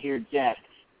expecting to hear Jack,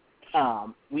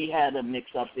 we had a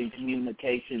mix-up in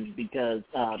communications because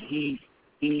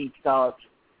he thought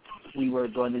we were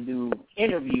going to do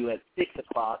interview at 6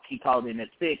 o'clock. He called in at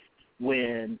 6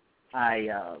 when I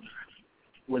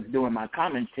was doing my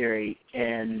commentary,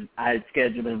 and I had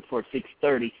scheduled him for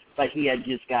 6:30, but he had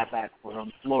just got back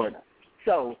from Florida.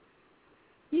 So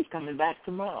he's coming back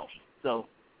tomorrow. So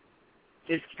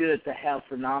it's good to have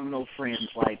phenomenal friends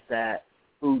like that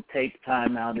who take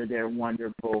time out of their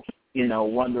wonderful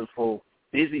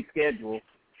busy schedule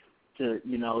to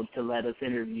let us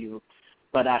interview.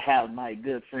 But I have my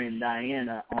good friend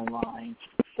Diana online.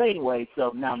 So anyway,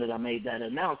 so now that I made that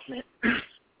announcement,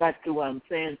 back to what I'm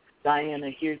saying, Diana,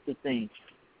 here's the thing.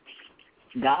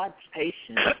 God's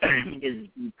patience is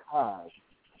because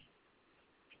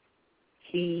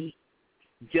he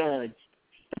judged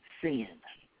sin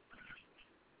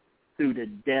through the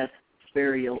death,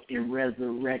 burial, and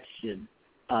resurrection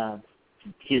of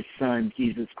his son,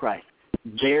 Jesus Christ.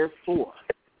 Therefore,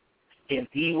 if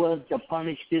he was to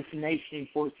punish this nation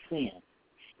for sin,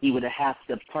 he would have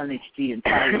to punish the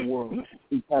entire world,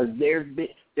 because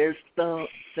there's some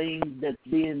things that's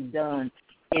being done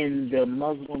in the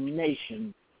Muslim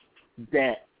nation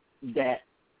that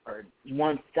are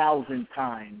 1,000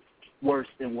 times worse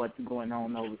than what's going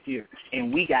on over here,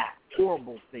 and we got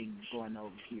horrible things going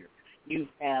over here. You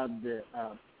have the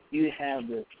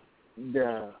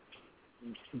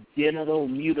genital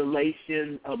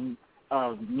mutilation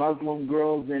of Muslim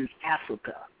girls in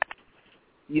Africa.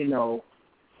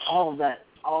 All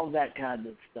that kind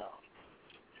of stuff.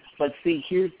 But see,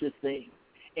 here's the thing,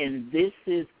 and this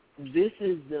is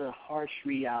the harsh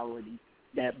reality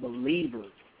that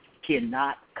believers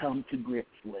cannot come to grips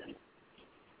with.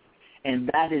 And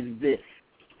that is this.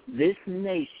 This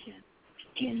nation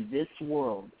in this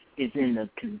world is in the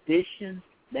condition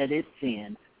that it's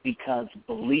in because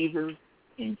believers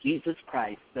in Jesus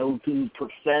Christ, those who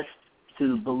profess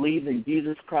to believe in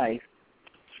Jesus Christ,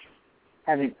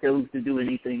 haven't chosen to do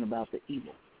anything about the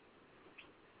evil.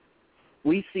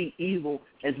 We see evil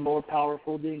as more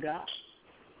powerful than God.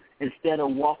 Instead of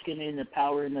walking in the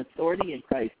power and authority in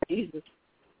Christ Jesus,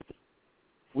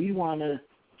 we want to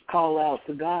call out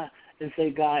to God and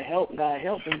say, God help, God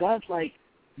help. And God's like,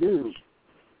 dude,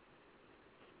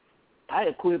 I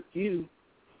equipped you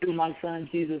through my Son,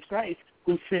 Jesus Christ,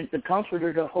 who sent the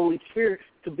Comforter, the Holy Spirit,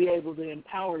 to be able to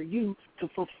empower you to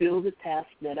fulfill the task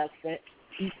that I set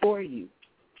before you.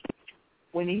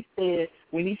 When he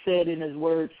said in his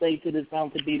word, say to this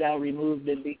mountain, be thou removed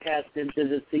and be cast into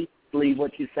the sea, believe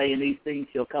what you say, and these things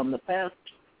shall come to pass,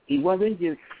 he wasn't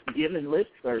just giving lip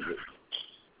service.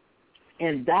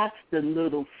 And that's the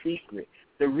little secret.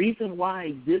 The reason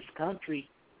why this country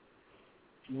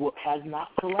has not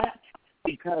collapsed,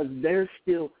 because there's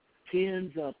still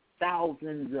tens of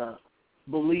thousands of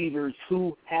believers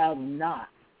who have not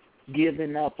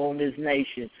given up on this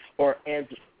nation, or as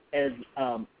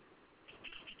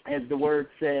the word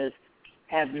says,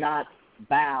 have not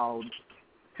bowed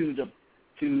to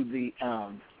the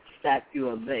statue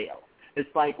of Baal. It's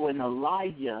like when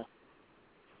Elijah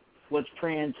was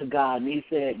praying to God, and he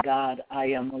said, God, I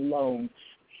am alone,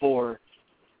 for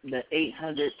the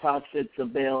 800 prophets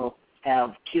of Baal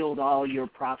have killed all your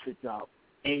prophets out.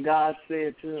 And God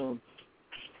said to him,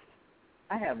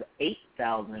 I have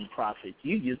 8,000 prophets.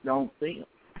 You just don't see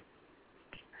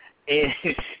them.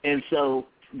 And so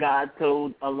God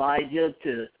told Elijah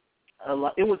it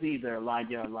was either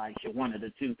Elijah or Elisha, one of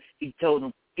the two. He told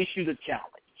him, issue the challenge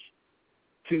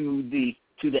to the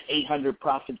 800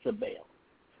 prophets of Baal.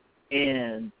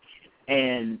 And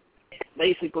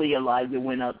basically Elijah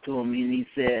went up to him and he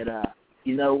said,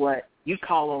 you know what? You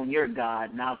call on your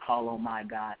God, and I'll call on my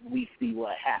God, and we see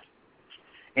what happens.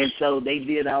 And so they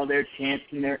did all their chants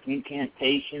and their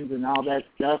incantations and all that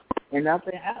stuff, and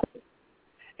nothing happened.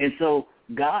 And so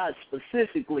God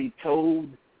specifically told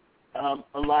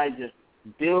Elijah,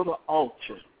 build an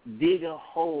altar, dig a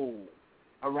hole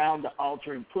around the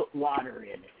altar and put water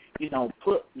in it.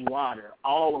 Put water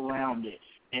all around it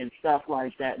and stuff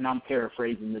like that. And I'm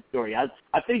paraphrasing the story. I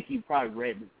think you probably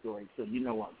read the story, so you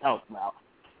know what I'm talking about.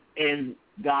 And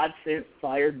God sent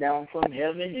fire down from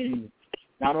heaven, and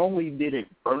not only did it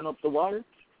burn up the water,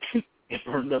 it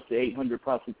burned up the 800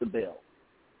 prophets of Baal.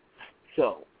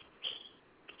 So,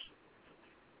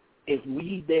 if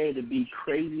we dare to be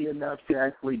crazy enough to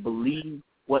actually believe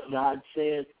what God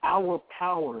says, our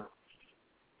power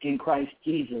in Christ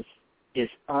Jesus is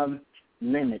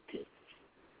unlimited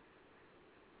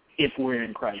if we're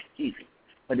in Christ Jesus.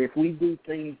 But if we do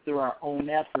things through our own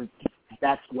efforts,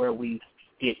 that's where we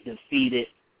get defeated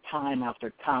time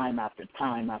after time after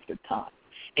time after time.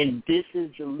 And this is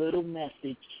the little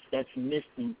message that's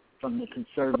missing from the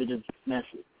conservative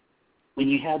message. When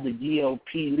you have the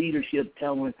GOP leadership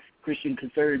telling Christian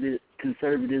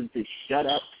conservatives to shut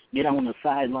up, get on the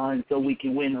sidelines so we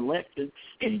can win elections,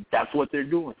 and that's what they're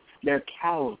doing. They're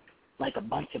cowed like a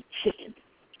bunch of chickens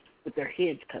with their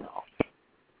heads cut off.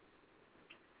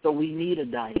 So we need a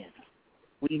Diana.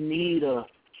 We need a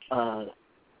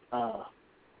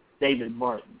David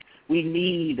Martin. We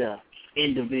need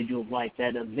individuals like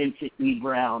that, a Vincent E.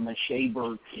 Brown, a Shea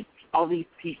Burton, all these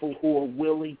people who are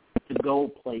willing to go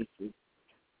places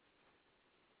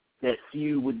that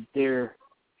few would dare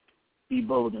be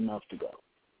bold enough to go.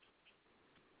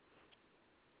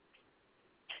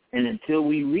 And until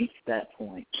we reach that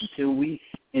point, until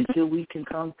we can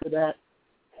come to that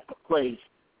place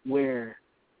where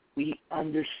we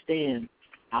understand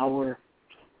our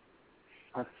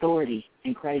authority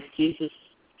in Christ Jesus,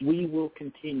 we will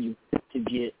continue to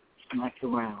get smacked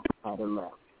around by the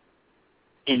left.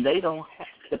 And they don't have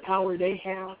the power they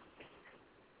have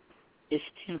is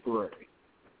temporary.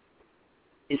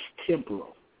 It's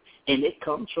temporal. And it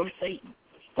comes from Satan.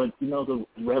 But the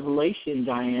Revelation,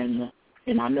 Diana,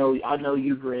 and I know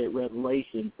you've read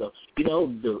Revelation, so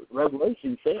the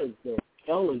Revelation says that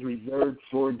hell is reserved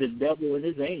for the devil and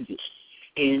his angels.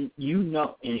 And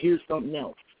and here's something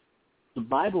else. The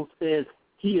Bible says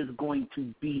he is going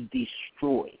to be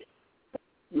destroyed.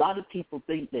 A lot of people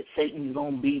think that Satan's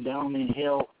going to be down in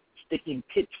hell sticking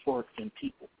pitchforks in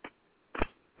people.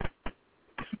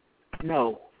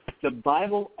 No, the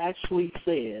Bible actually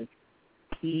says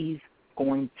he's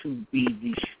going to be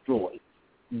destroyed.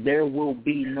 There will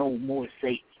be no more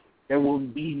Satan. There will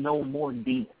be no more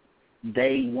demons.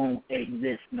 They won't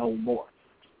exist no more.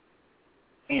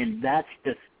 And that's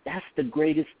the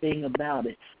greatest thing about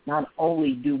it. Not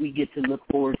only do we get to look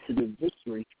forward to the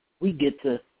victory, we get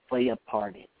to play a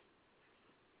part in it.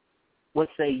 What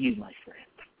say you, my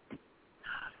friend?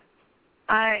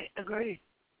 I agree.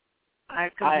 I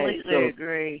completely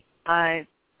agree. I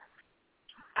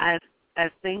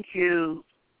think you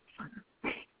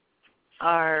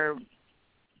are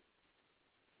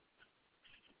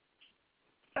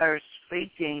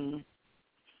speaking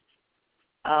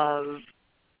of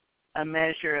a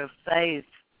measure of faith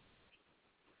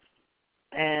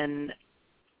And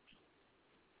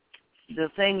the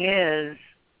thing is,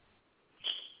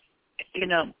 you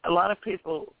know, a lot of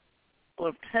people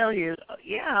will tell you,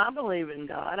 yeah, I believe in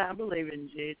God. I believe in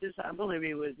Jesus. I believe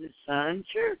he was his son.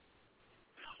 Sure.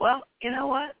 Well, you know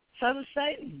what? So does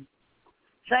Satan.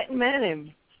 Satan met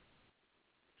him.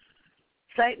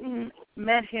 Satan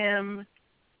met him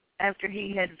after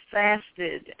he had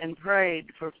fasted and prayed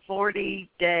for 40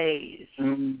 days.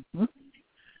 Mm-hmm.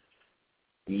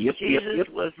 Jesus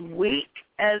was weak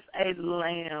as a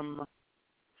lamb,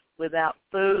 without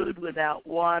food, without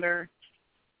water,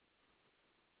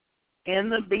 in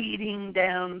the beating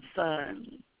down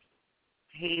sun.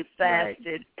 He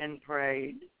fasted and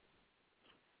prayed.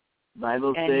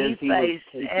 Bible and says he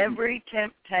faced every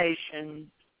temptation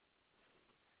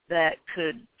that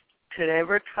could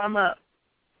ever come up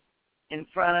in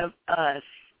front of us,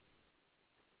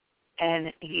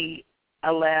 and he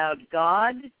allowed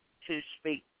God to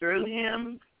speak through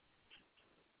him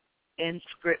in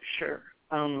Scripture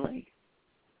only.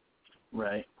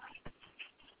 Right.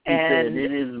 He And said,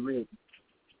 it is written.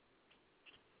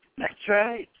 That's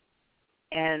right.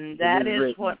 And that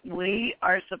is what we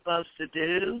are supposed to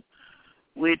do.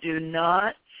 We do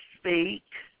not speak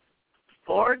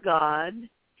for God,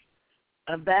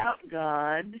 about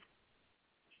God,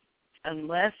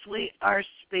 unless we are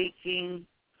speaking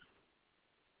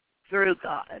through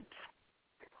God.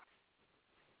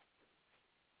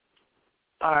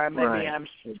 Or maybe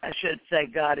I should say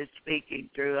God is speaking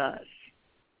through us.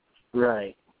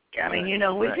 Right. I mean, you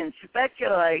know, we can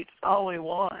speculate all we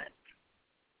want,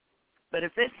 but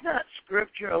if it's not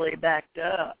scripturally backed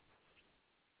up,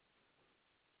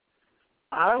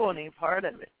 I don't want any part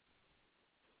of it.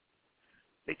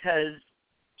 Because,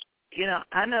 you know,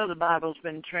 I know the Bible's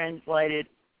been translated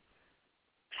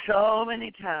so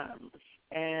many times,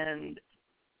 and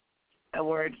a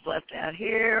word's left out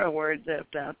here, a word's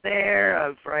left out there,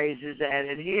 a phrase is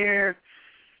added here.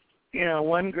 You know,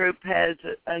 one group has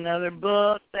another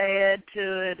book they add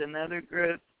to it, another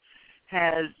group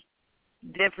has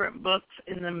different books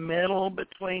in the middle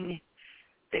between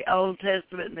the Old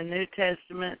Testament and the New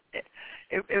Testament.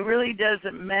 It really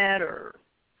doesn't matter.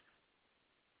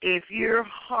 If your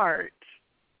heart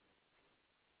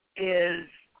is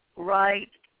right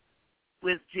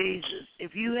with Jesus,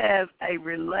 if you have a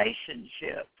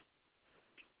relationship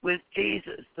with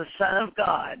Jesus, the Son of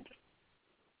God,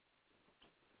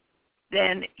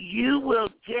 then you will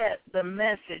get the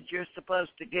message you're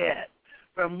supposed to get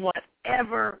from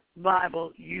whatever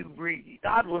Bible you read.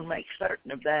 God will make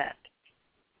certain of that.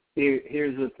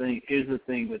 Here's the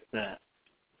thing with that.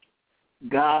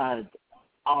 God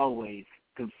always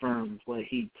confirms what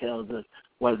he tells us,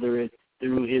 whether it's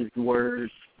through his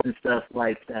words and stuff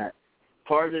like that.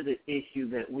 Part of the issue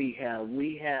that we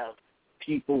have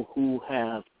people who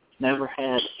have never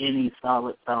had any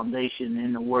solid foundation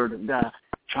in the Word of God,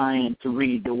 trying to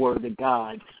read the Word of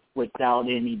God without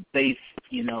any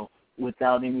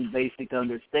without any basic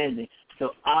understanding.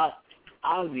 So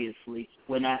obviously,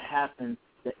 when that happens,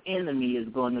 the enemy is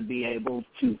going to be able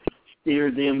to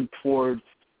steer them towards,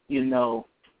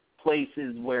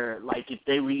 places where, like, if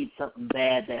they read something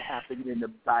bad that happened in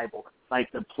the Bible,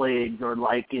 like the plagues, or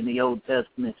like in the Old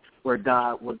Testament where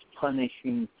God was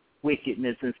punishing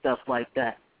wickedness and stuff like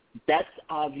that, that's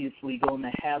obviously going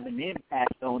to have an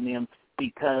impact on them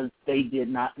because they did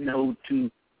not know to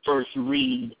first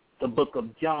read the book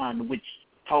of John, which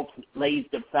lays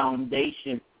the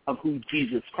foundation of who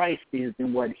Jesus Christ is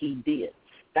and what he did.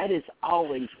 That is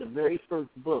always the very first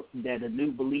book that a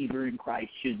new believer in Christ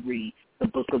should read, the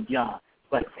book of John.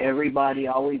 But everybody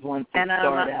always wants to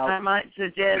start out. I might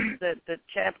suggest that the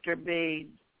chapter be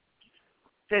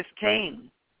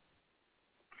 15.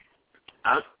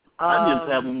 I just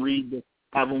have them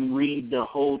read the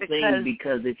whole thing,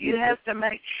 because if you have to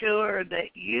make sure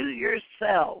that you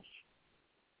yourself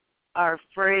are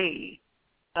free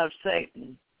of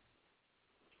Satan.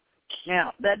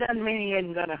 Now, that doesn't mean he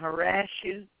isn't going to harass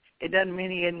you. It doesn't mean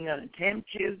he isn't going to tempt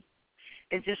you.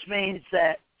 It just means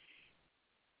that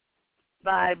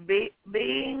by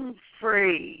being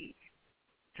free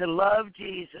to love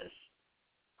Jesus,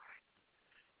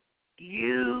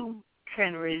 you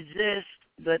can resist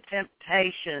the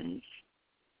temptations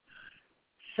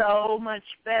so much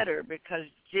better because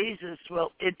Jesus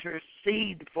will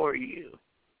intercede for you.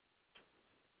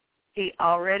 He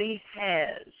already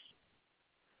has.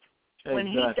 Exactly. When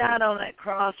he died on that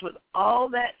cross with all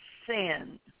that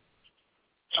sin,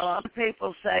 a lot of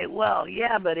people say, well,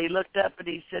 yeah, but he looked up and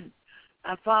he said,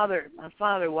 my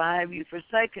father, why have you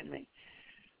forsaken me?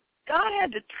 God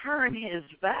had to turn his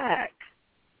back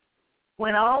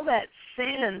when all that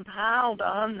sin piled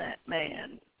on that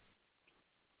man.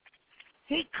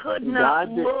 He could not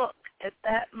look at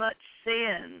that much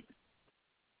sin.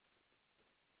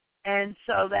 And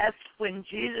so that's when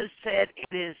Jesus said,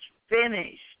 it is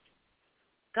finished.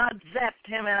 God zapped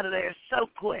him out of there so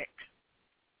quick.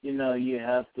 You know, you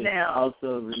have to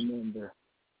also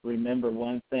remember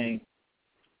one thing,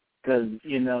 because,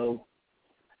 you know,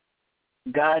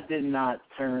 God did not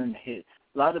turn his,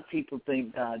 a lot of people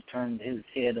think God turned his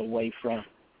head away from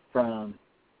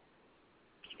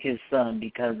his son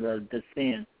because of the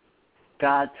sin.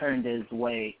 God turned his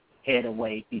head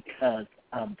away because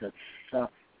of the suffering.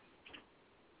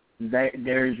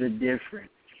 There's a difference.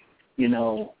 You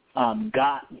know,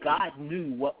 God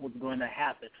knew what was going to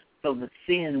happen, so the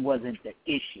sin wasn't the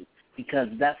issue, because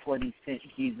that's what he sent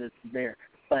Jesus there.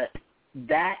 But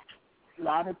that, a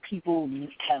lot of people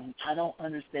have, I don't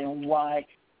understand why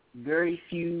very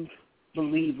few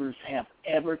believers have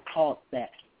ever taught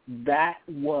that. That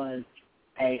was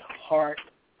a heart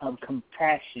of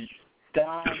compassion.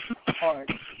 God's heart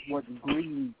was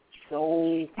grieved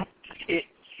so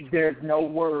there's no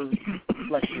words,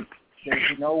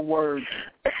 there's no words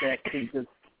that can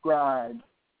describe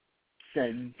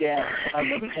the depth of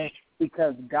the pain,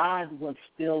 because God was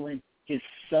feeling his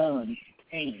son's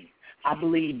pain. I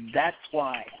believe that's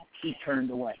why he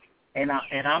turned away. And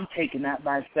I'm taking that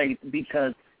by faith,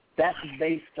 because that's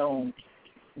based on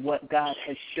what God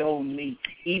has shown me.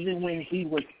 Even when he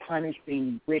was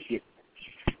punishing wicked,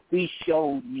 he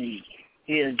showed me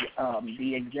his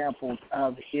the examples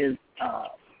of his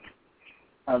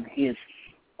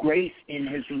grace and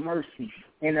his mercy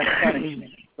in a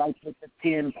punishment, like with the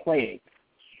 10 plagues.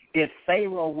 If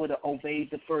Pharaoh would have obeyed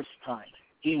the first time,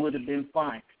 he would have been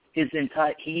fine.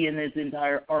 He and his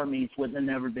entire armies would have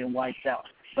never been wiped out.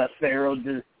 But Pharaoh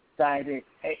decided,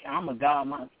 hey, I'm a god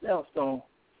myself, so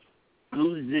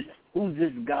who's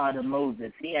this God of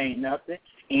Moses? He ain't nothing.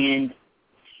 And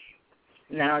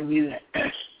now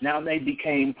they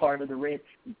became part of the Red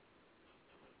Sea.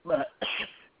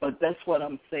 But that's what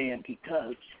I'm saying,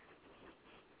 because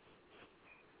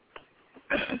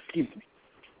excuse me,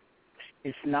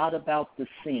 it's not about the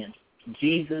sin.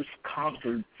 Jesus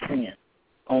conquered sin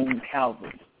on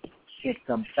Calvary. It's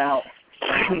about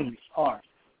whose heart.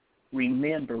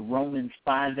 Remember Romans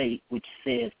 5:8, which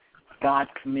says, God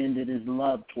commended his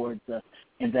love towards us,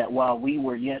 and that while we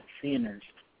were yet sinners,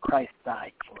 Christ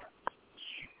died for us.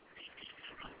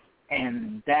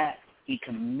 And that he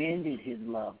commended his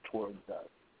love towards us.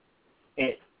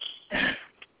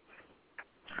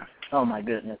 Oh my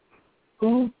goodness.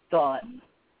 Who thought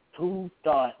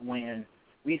when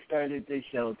we started this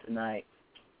show tonight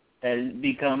that it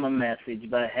become a message,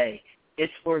 but hey,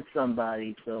 it's for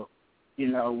somebody, so you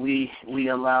know, we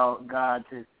allow God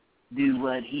to do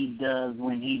what he does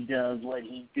when he does what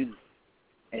he do.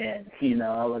 And, you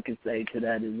know, all I can say to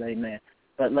that is amen.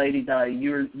 But Lady Di,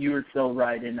 you're so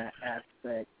right in that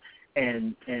aspect.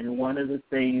 And one of the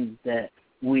things that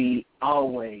we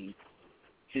always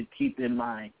should keep in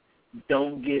mind,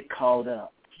 don't get caught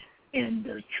up in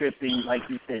the tripping, like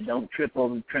you said, don't trip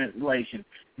over translation.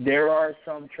 There are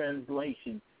some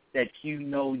translations that you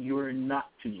know you're not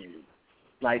to use.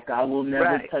 Like, I will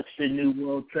never touch the New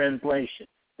World Translation.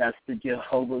 That's the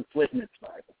Jehovah's Witness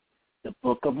Bible. The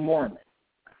Book of Mormon,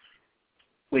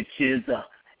 which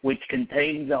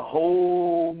contains a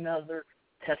whole nother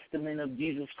testament of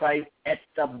Jesus Christ at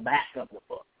the back of the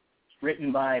book,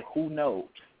 written by who knows.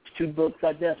 2 books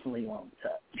I definitely won't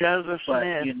touch. Joseph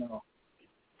Smith. You know,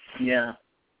 yeah.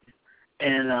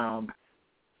 And,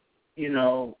 you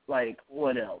know, like,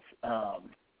 what else?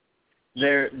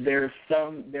 There's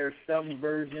some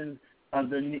versions of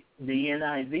the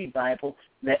NIV Bible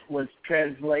that was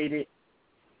translated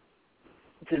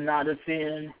to not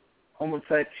offend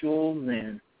homosexuals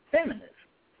and feminists.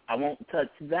 I won't touch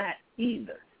that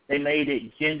either. They made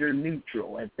it gender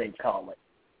neutral, as they call it.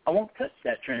 I won't touch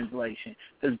that translation,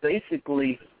 because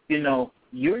basically, you know,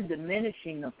 you're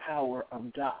diminishing the power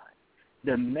of God.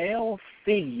 The male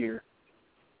figure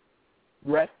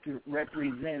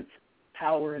represents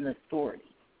power and authority.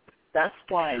 That's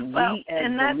why we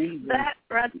as believers. That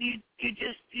right, you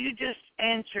just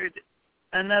answered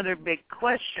another big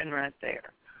question right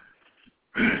there.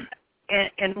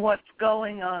 and what's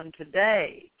going on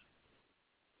today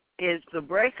is the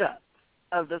breakup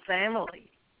of the family.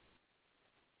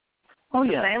 Oh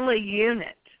yeah. The family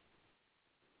unit.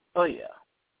 Oh yeah.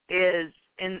 Is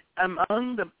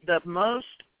among the most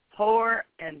poor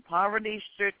and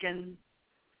poverty-stricken,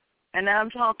 and I'm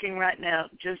talking right now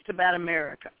just about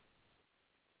America.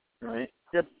 Right.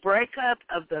 The breakup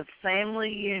of the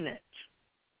family unit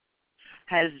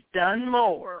has done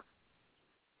more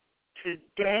to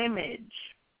damage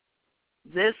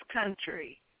this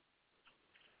country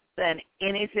than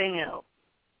anything else.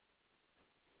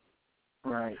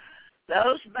 Right.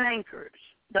 Those bankers,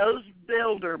 those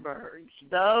Bilderbergs,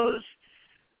 those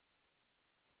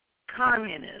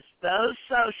communists, those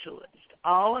socialists,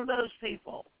 all of those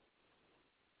people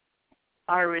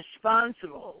are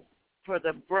responsible for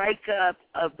the breakup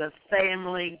of the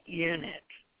family unit.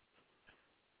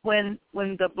 When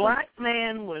the black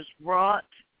man was brought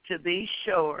to these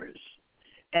shores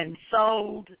and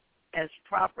sold as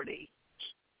property,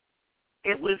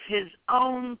 it was his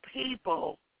own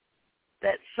people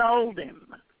that sold him.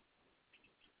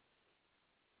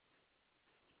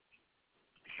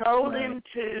 Sold him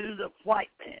to the white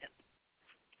man.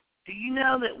 Do you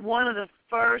know that one of the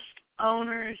first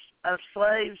owners of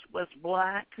slaves was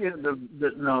black? Yeah,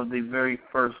 the very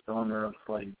first owner of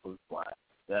slaves was black.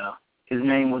 Yeah. His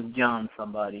name was John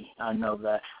somebody. I know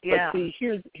that. Yeah. But see,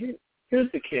 here's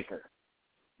the kicker.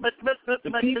 But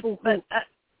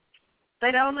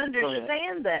they don't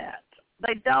understand that.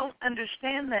 They don't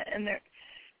understand that, and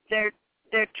they're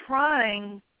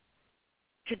trying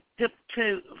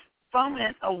to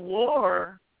foment a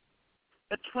war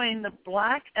between the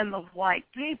black and the white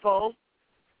people.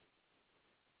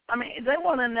 I mean, they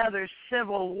want another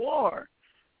civil war,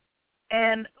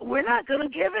 and we're not going to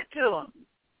give it to them.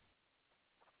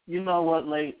 You know what,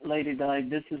 Lady Di,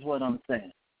 this is what I'm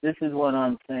saying. This is what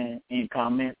I'm saying in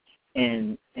comments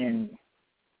in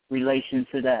relation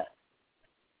to that.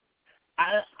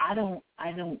 I don't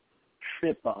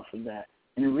trip off of that.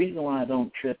 And the reason why I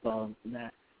don't trip off of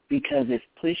that, because if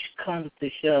push comes to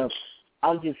shove,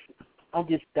 I'll just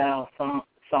dial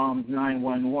Psalms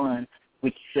 911,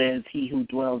 which says, "He who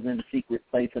dwells in the secret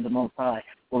place of the Most High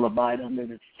will abide under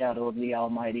the shadow of the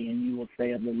Almighty, and you will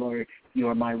say of the Lord, you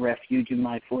are my refuge and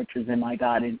my fortress and my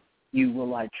God, and you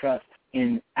will I trust."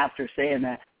 And after saying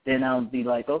that, then I'll be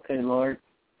like, okay, Lord,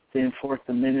 send forth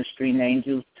the ministering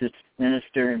angels to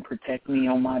minister and protect me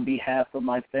on my behalf of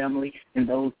my family and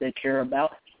those that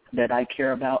I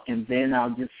care about, and then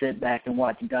I'll just sit back and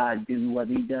watch God do what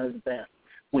he does best.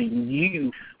 When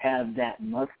you have that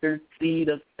mustard seed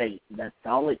of faith, that's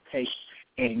all it takes,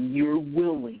 and you're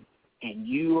willing and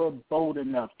you are bold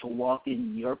enough to walk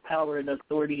in your power and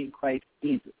authority in Christ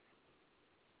Jesus,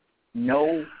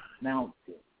 no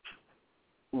mountain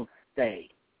will stay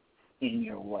in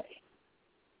your way.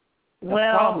 The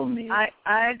problem is, I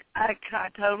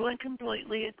totally and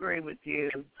completely agree with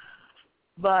you,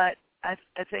 but I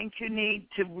think you need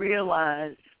to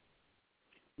realize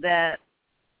that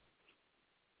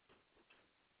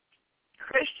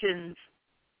Christians,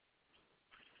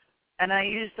 and I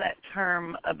use that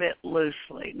term a bit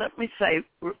loosely, let me say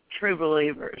true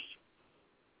believers,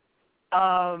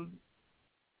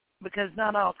 because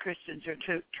not all Christians are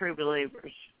true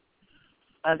believers.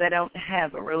 They don't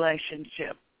have a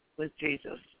relationship with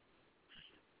Jesus.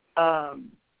 He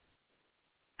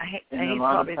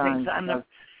probably thinks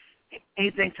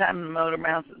he thinks I'm the motor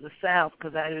mouth of the South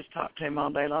because I just talk to him all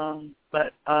day long.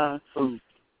 But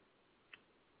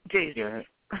Jesus,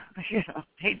 you know,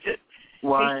 he's just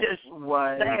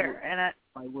there. And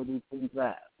why would he think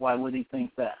that? Why would he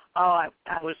think that? Oh,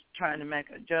 I was trying to make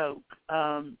a joke.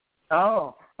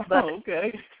 But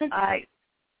okay. I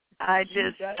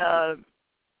just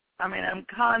I'm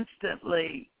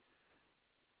constantly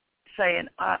saying,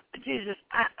 Jesus,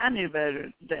 I knew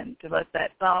better than to let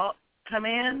that thought come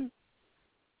in.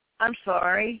 I'm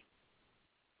sorry.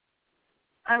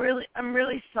 I'm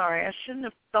really sorry. I shouldn't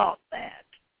have thought that.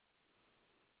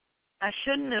 I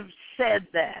shouldn't have said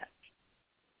that.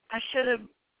 I should have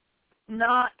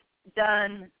not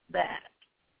done that.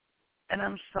 And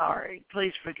I'm sorry.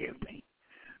 Please forgive me.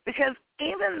 Because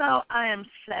even though I am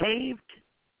saved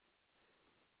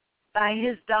by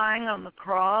his dying on the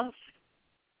cross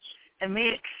and me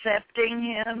accepting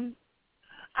him,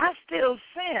 I still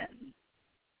sin.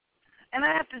 And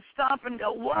I have to stop and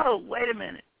go, whoa, wait a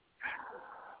minute.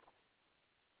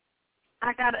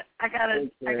 I gotta,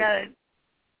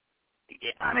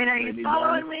 I mean, are you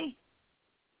following me?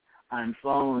 I'm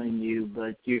following you,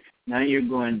 but now you're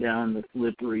going down the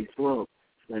slippery slope.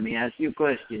 Let me ask you a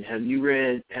question. Have you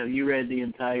read the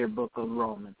entire book of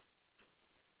Romans?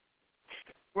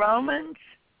 Romans?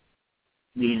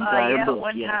 The entire book,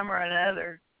 one time or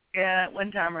another. Yeah,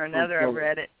 one time or another I've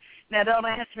read it. Now, don't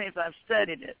ask me if I've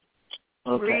studied it.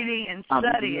 Okay. Reading and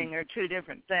studying are two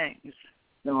different things.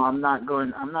 No, I'm not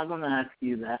going to ask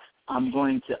you that. I'm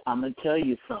going to tell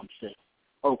you something.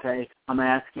 Okay? I'm going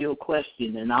to ask you a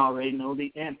question, and I already know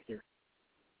the answer.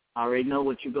 I already know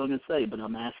what you're going to say, but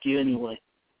I'm going to ask you anyway.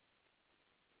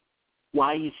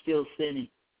 Why are you still sinning?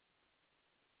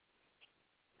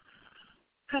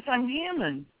 Because I'm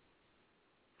human.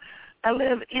 I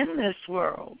live in this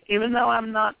world, even though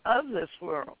I'm not of this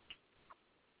world.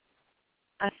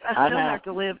 I still have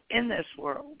to live in this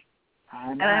world.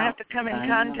 And I have to come in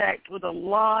contact with a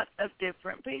lot of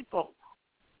different people.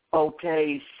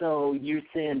 Okay, so you're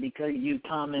saying because you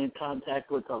come in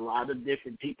contact with a lot of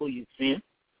different people, you sin?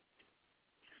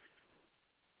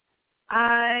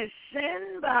 I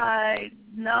sin by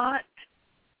not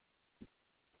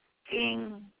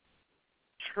speaking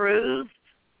truth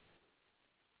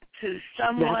to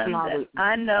someone that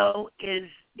I know is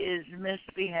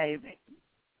misbehaving.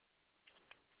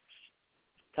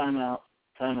 Time out.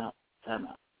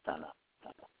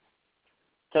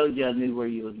 Told you I knew where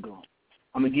you was going.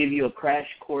 I'm going to give you a crash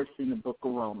course in the book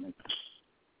of Romans.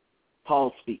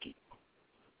 Paul speaking.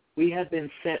 We have been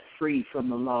set free from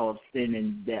the law of sin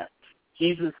and death.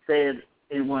 Jesus said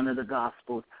in one of the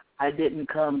Gospels, I didn't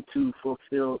come to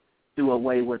do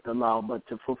away with the law, but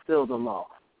to fulfill the law.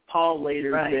 Paul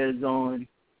later says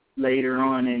later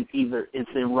on in either it's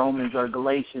in Romans or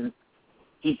Galatians,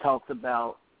 he talks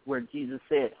about where Jesus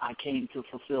said, I came to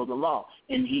fulfill the law.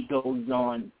 And he goes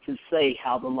on to say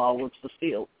how the law was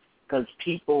fulfilled. Because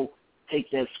people take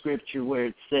that scripture where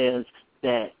it says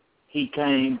that he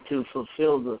came to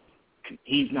fulfill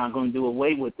he's not going to do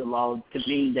away with the law, to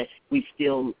mean that we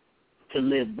still to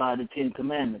live by the Ten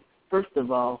Commandments. First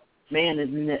of all,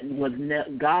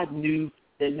 God knew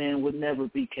that man would never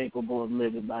be capable of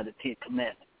living by the Ten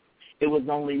Commandments. It was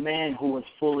only man who was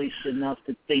foolish enough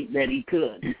to think that he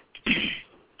could.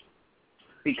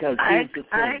 Because I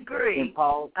agree. And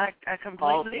Paul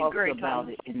completely talks agree about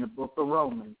it in the book of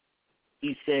Romans.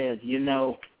 He says,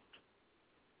 the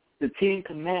Ten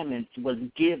Commandments was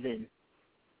given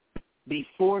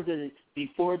before the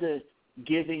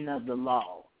giving of the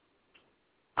law.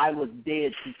 I was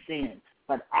dead to sin,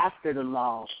 but after the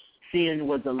law, sin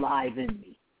was alive in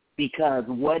me. Because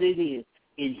what it is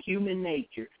in human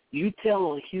nature, you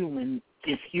tell a human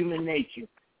it's human nature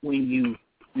when you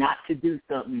not to do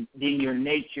something, then your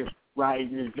nature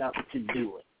rises up to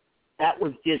do it. That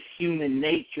was just human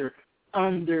nature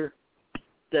under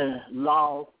the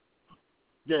law,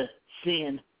 the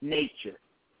sin nature.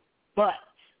 But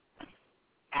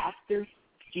after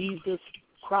Jesus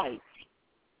Christ,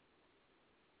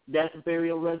 death,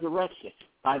 burial, resurrection,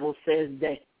 Bible says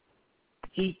that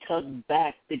he took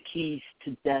back the keys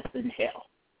to death and hell.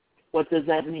 What does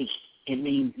that mean? It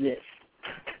means this.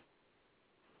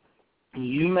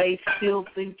 You may still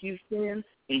think you sin,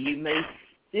 and you may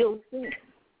still sin.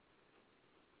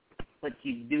 But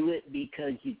you do it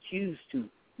because you choose to,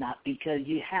 not because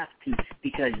you have to,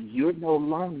 because you're no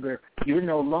longer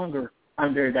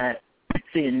under that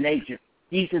sin nature.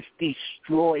 Jesus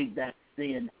destroyed that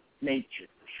sin nature.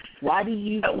 Why do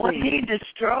you think? What he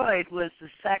destroyed was the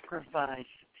sacrifice.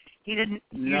 He didn't.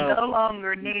 You no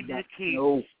longer need to keep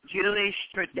Jewish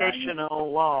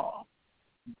traditional law.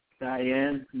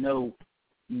 Diane, no,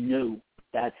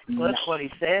 that's what he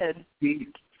said.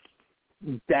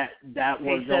 That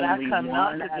was he said, only I come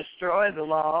not to destroy the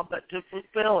law, but to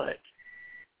fulfill it.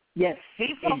 Yes.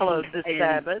 He followed the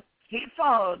Sabbath. He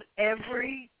followed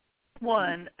every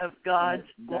one of God's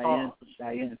laws.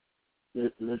 Diane,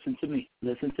 listen to me.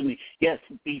 Yes,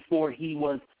 before he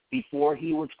was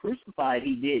crucified,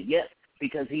 he did. Yes,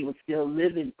 because he was still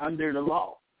living under the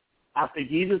law. After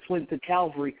Jesus went to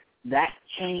Calvary, that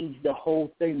changed the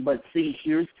whole thing. But see,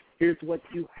 here's what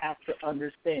you have to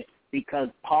understand. Because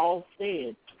Paul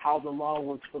said how the law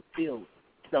was fulfilled.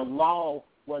 The law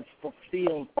was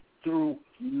fulfilled through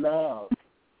love.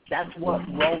 That's what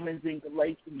Romans and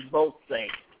Galatians both say,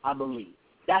 I believe.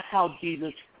 That's how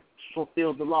Jesus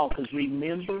fulfilled the law. Because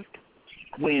remember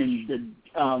when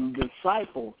the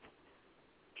disciples,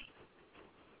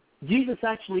 Jesus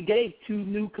actually gave 2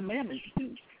 new commandments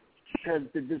too. Because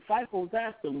the disciples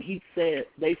asked him,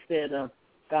 they said,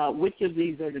 God, which of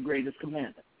these are the greatest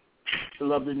commandments? To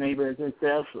love the neighbor as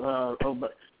himself, blah, blah,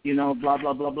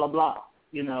 blah, blah, blah,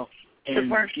 And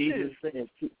Jesus said,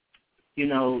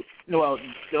 well,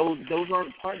 those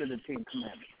aren't part of the 10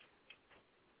 Commandments.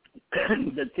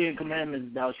 The 10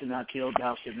 Commandments, thou shalt not kill,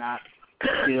 thou shalt not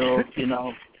steal,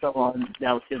 so on,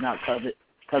 thou shalt not covet,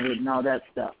 and all that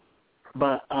stuff.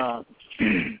 But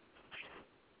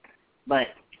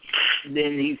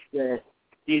then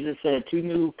Jesus said, 2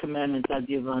 new commandments I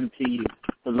give unto you,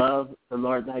 to love the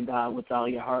Lord thy God with all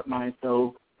your heart, mind,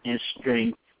 soul, and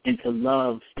strength, and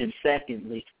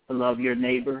secondly, to love your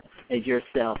neighbor as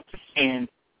yourself. And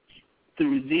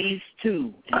through these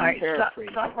 2, and all right, paraphrase,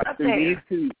 stop right through there. These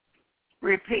 2,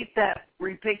 repeat that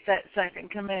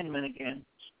second commandment again.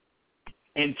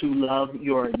 And to love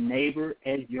your neighbor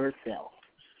as yourself.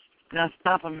 Now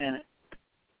stop a minute.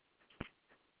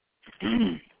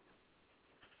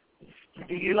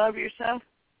 Do you love yourself?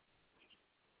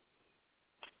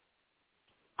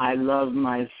 I love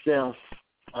myself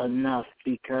enough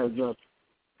because of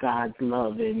God's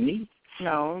love in me.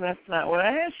 No, that's not what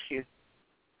I asked you.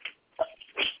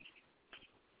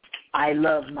 I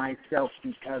love myself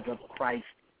because of Christ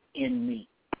in me.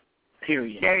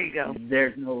 Period. There you go.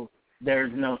 There's no,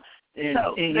 and,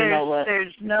 so and you know what?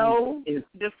 There's no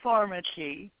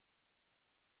deformity.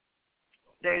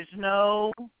 There's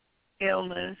no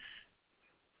illness.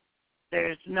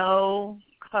 There's no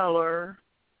color.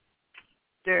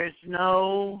 There's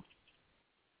no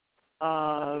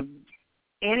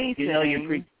anything. You know,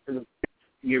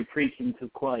 you're preaching to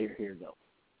choir here, though.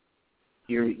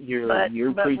 You're preaching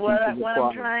but to the what choir.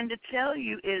 I'm trying to tell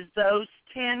you is those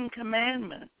 10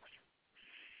 commandments.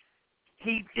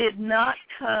 He did not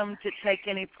come to take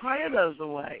any part of those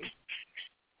away.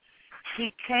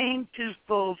 He came to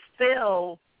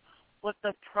fulfill what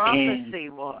the prophecy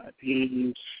was.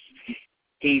 He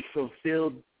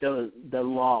fulfilled the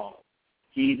law.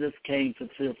 Jesus came to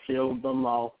fulfill the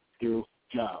law through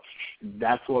love.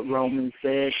 That's what Romans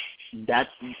said. That's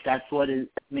what it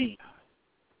means.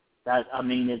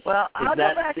 Well, I'll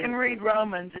go back and read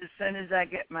Romans as soon as I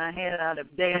get my head out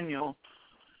of Daniel.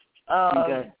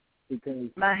 Because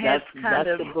my head's kind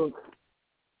of the book.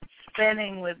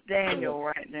 spinning with Daniel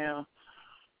right now.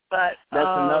 But that's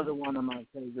another one of my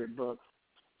favorite books.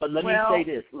 But let me say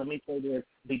this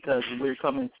because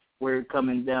we're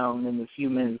coming down in a few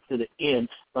minutes to the end.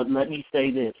 But let me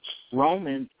say this: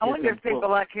 Romans. I wonder if people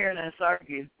like hearing us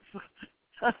argue.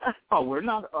 Oh, we're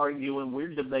not arguing.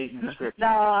 We're debating scripture.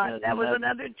 No, that was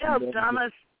another joke,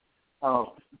 Thomas.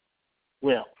 Oh,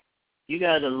 well, you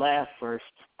got to laugh first.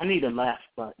 I need a laugh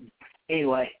button.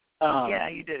 Anyway. Yeah,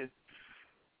 you do.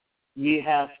 You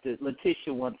have to.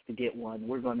 Letitia wants to get one.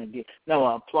 We're going to get an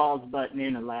applause button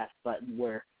and a laugh button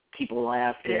where people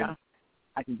laugh. Yeah.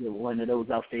 I can get one of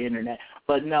those off the internet.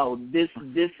 But no, this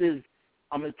is.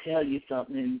 I'm going to tell you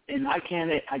something, and I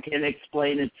can't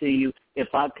explain it to you. If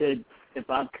I could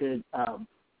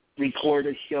record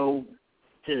a show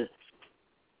to,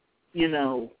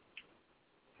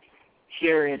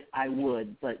 share it, I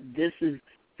would. But this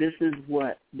is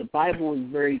what the Bible is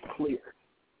very clear.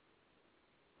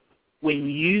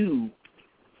 When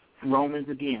Romans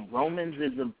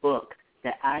is a book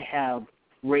that I have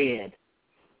read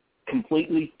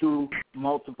completely through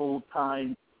multiple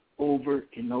times, over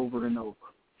and over and over.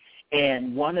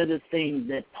 And one of the things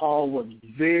that Paul was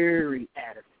very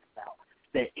adamant about,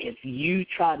 that if you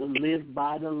try to live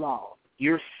by the law,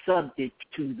 you're subject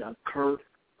to the curse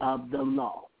of the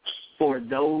law. For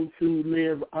those who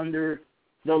live under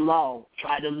the law,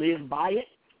 try to live by it,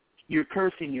 you're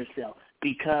cursing yourself.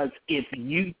 Because if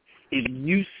you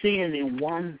sin in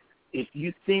one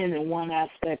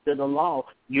aspect of the law,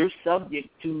 you're subject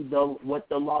to what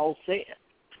the law says.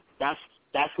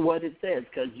 That's what it says,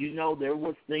 because there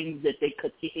was things that they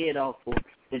cut your head off for,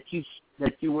 that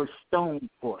you were stoned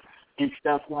for, and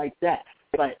stuff like that.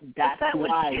 But that was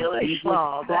Jewish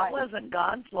law. That wasn't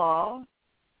God's law.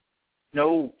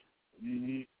 No.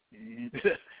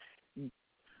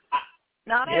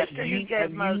 Not after he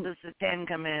gave Moses the 10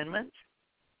 Commandments.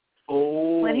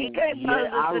 Oh, when he gave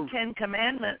Moses the 10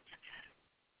 Commandments,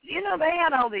 they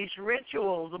had all these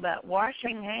rituals about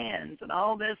washing hands and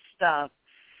all this stuff.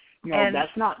 No,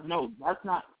 that's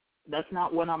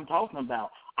not what I'm talking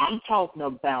about. I'm talking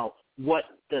about what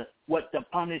the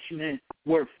punishment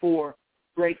were for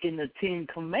breaking the 10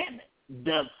 Commandments.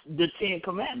 The 10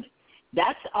 Commandments.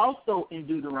 That's also in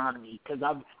Deuteronomy, because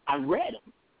I read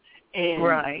them. And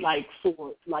right. like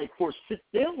for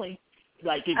stealing,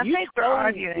 like if I you think we're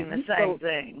arguing the same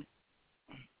thing.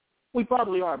 We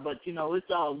probably are, but it's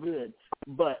all good.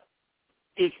 But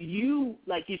if you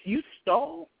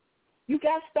stole, you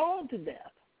got stoned to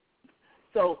death.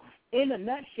 So in a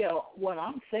nutshell, what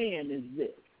I'm saying is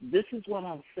this. This is what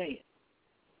I'm saying.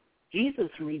 Jesus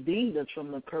redeemed us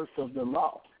from the curse of the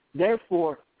law.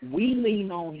 Therefore, we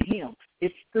lean on him.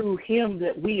 It's through him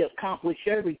that we accomplish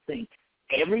everything.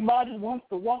 Everybody wants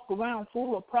to walk around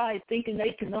full of pride thinking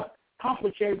they can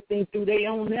accomplish everything through their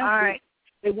own efforts. All right.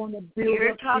 They want to build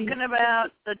You're up talking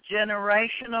about the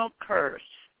generational curse.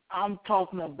 I'm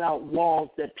talking about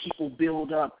walls that people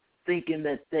build up thinking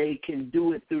that they can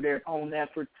do it through their own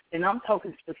efforts. And I'm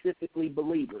talking specifically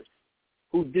believers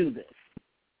who do this.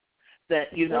 That,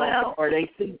 or they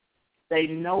think they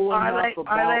know enough about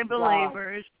Are they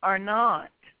believers God. or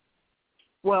not?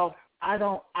 Well, I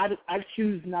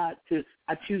choose not to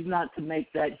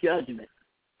make that judgment.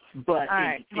 But all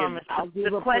right, Thomas,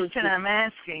 the question I'm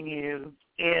asking you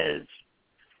is,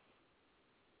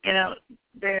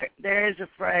 there is a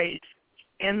phrase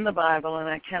in the Bible, and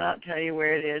I cannot tell you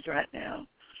where it is right now.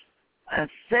 I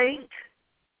think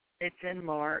it's in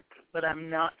Mark, but I'm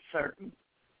not certain,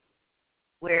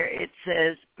 where it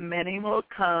says, many will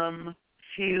come,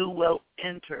 few will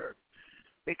enter.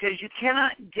 Because you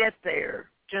cannot get there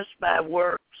just by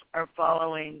works or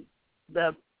following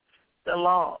the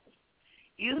laws.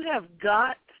 You have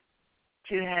got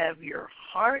to have your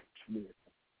heart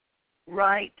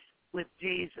right with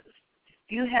Jesus.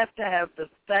 You have to have the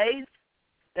faith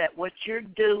that what you're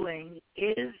doing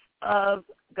is of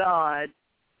God,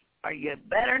 or you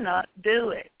better not do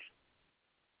it.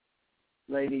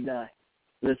 Lady Di,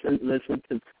 listen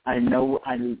to. I know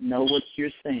what you're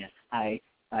saying. I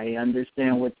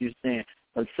understand what you're saying.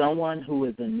 But someone who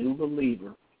is a new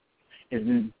believer,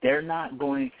 they're not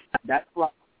going. That's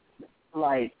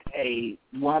like a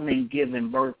woman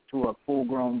giving birth to a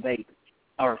full-grown baby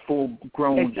or a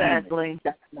full-grown exactly. Human.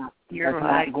 That's not. You're that's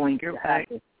right. not going You're to happen.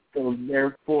 Right. So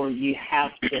therefore, you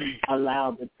have to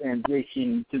allow the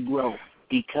transition to grow,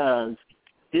 because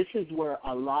this is where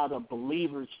a lot of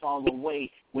believers fall away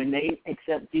when they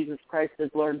accept Jesus Christ as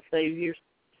Lord and Savior.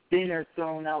 Then they're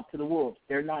thrown out to the wolves.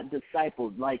 They're not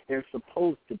discipled like they're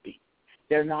supposed to be.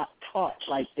 They're not taught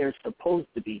like they're supposed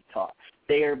to be taught.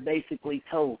 They are basically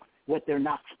told what they're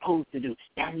not supposed to do.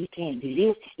 Now, you can't do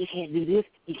this, you can't do this,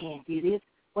 you can't do this.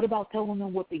 What about telling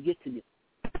them what they get to do?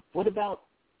 What about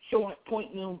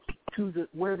pointing them to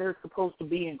where they're supposed to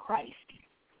be in Christ?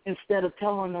 Instead of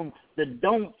telling them the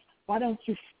don'ts, why don't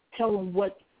you tell them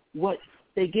what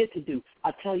they get to do?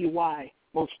 I'll tell you why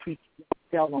most preachers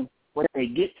tell them what they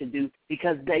get to do,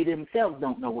 because they themselves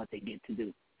don't know what they get to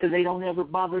do, because they don't ever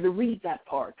bother to read that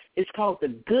part. It's called the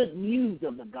good news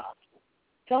of the gospel.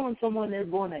 Telling someone they're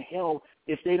going to hell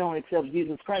if they don't accept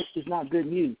Jesus Christ is not good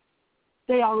news.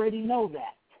 They already know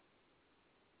that.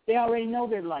 They already know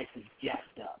their life is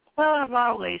jacked up. Well, I've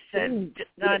always said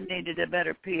God needed a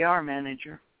better PR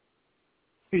manager.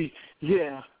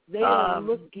 Yeah. They are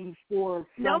looking for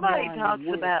someone. Nobody talks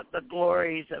about the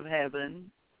glories of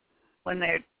heaven when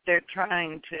they're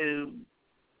trying to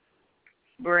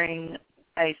bring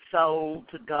a soul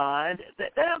to God. They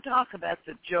don't talk about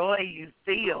the joy you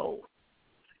feel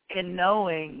in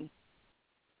knowing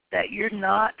that you're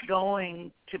not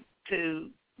going to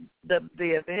the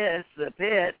abyss, the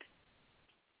pit.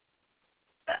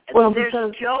 Well, there's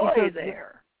joy because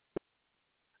there.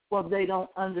 Well, they don't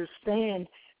understand.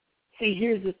 See,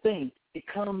 here's the thing. It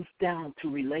comes down to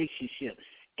relationships.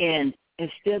 And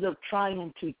instead of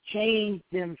trying to change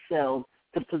themselves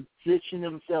to position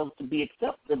themselves to be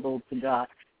acceptable to God,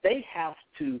 they have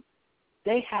to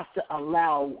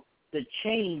allow the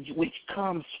change which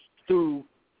comes through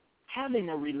having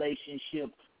a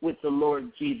relationship with the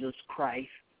Lord Jesus Christ.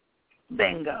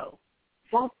 Bingo.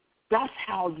 That's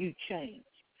how you change.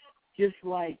 Just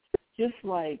like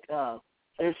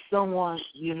there's someone,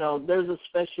 there's a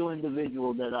special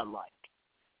individual that I like.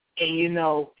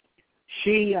 And,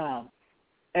 she,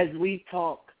 as we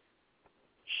talk,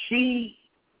 the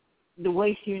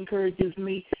way she encourages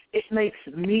me, it's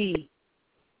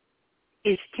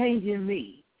changing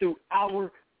me through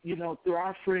our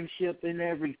friendship and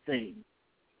everything.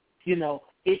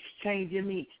 It's changing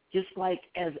me, just like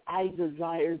as I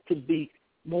desire to be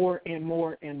more and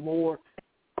more and more.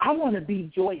 I want to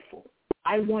be joyful.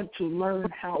 I want to learn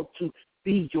how to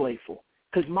be joyful,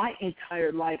 because my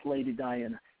entire life, Lady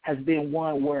Diana, has been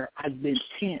one where I've been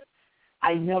tense.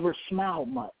 I never smiled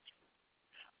much.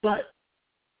 But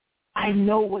I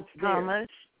know what's there.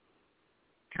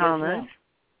 Thomas,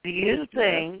 do you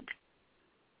think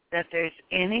that there's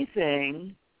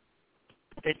anything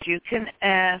that you can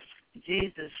ask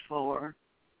Jesus for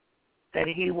that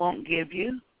he won't give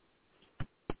you?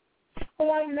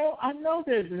 Oh, I know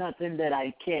there's nothing that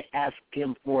I can't ask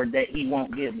him for that he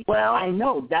won't give me. Well, I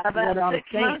know. That's about what I'm 6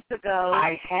 saying. months ago,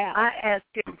 I asked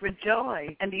him for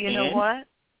joy. And do you know what?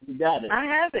 You got it. I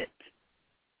have it.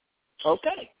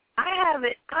 Okay. I have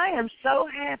it. I am so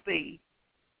happy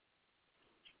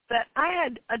that I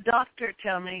had a doctor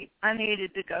tell me I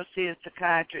needed to go see a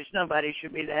psychiatrist. Nobody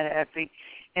should be that happy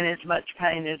in as much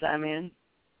pain as I'm in.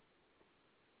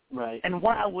 Right. And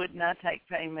why wouldn't I take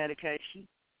pain medication?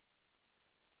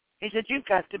 He said, you've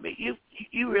got to be,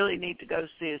 you really need to go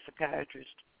see a psychiatrist.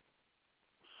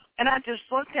 And I just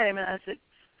looked at him and I said,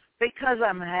 because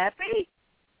I'm happy?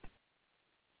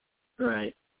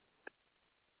 Right.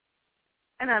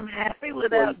 And I'm happy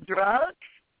without drugs?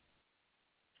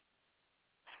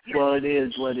 Well, it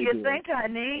is what it is. You think I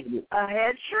need a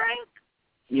head shrink?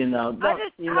 I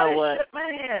just shook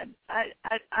my head.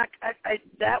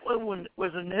 That one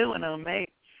was a new one on me.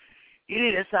 You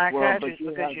need a psychiatrist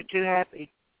because you're too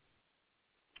happy.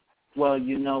 Well,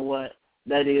 you know what?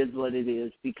 That is what it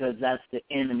is, because that's the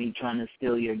enemy trying to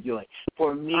steal your joy.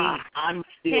 For me, I'm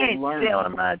still learning. He's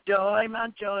stealing my joy. My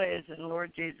joy is in the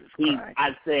Lord Jesus Christ.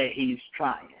 I said he's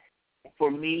trying.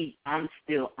 For me, I'm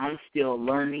still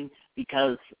learning,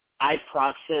 because I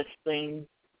process things.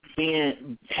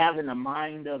 Having the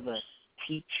mind of a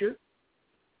teacher,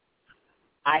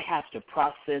 I have to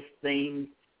process things,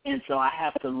 and so I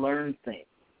have to learn things.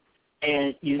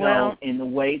 And, in the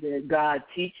way that God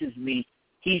teaches me,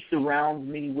 he surrounds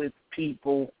me with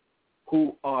people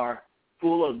who are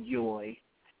full of joy.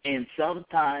 And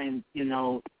sometimes,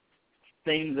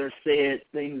 things are said,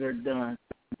 things are done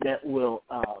that will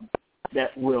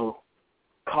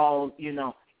cause,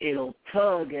 it'll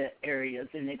tug at areas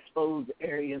and expose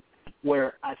areas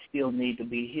where I still need to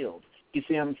be healed. You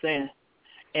see what I'm saying?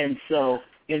 And so,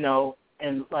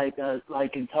 and like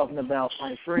in talking about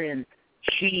my friend,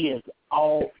 she is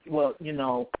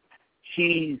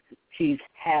she's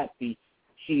happy,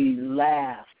 she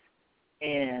laughs,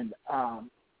 and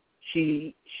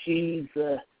she's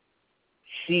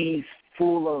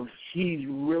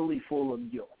really full of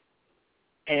joy.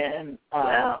 And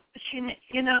I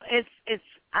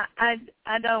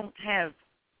don't have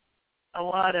a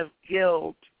lot of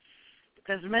guilt,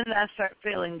 because the minute I start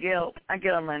feeling guilt, I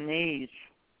get on my knees.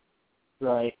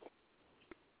 Right.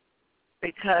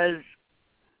 Because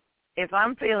if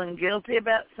I'm feeling guilty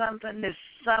about something, there's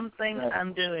something right.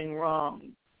 I'm doing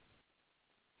wrong.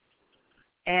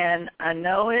 And I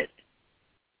know it,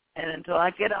 and until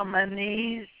I get on my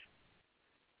knees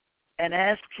and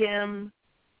ask him,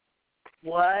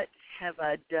 what have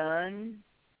I done?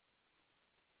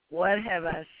 What have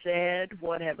I said?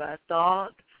 What have I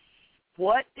thought?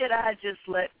 What did I just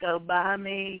let go by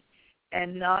me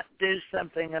and not do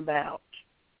something about?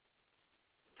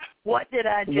 What did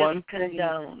I just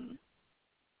condone?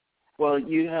 Well,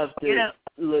 you have to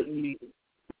look.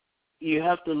 You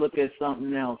have to look at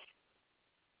something else.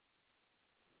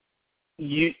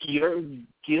 Your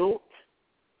guilt,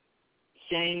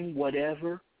 shame,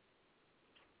 whatever,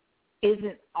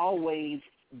 isn't always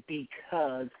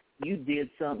because you did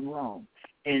something wrong.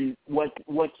 And what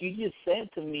you just said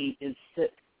to me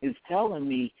is telling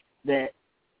me that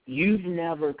you've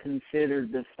never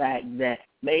considered the fact that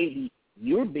maybe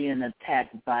you're being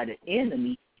attacked by the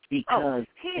enemy because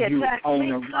you're on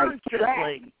the right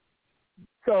track.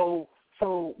 So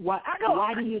why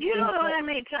do you think you don't know how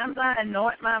many times I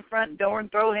anoint my front door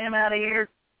and throw him out of here?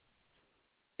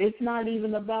 It's not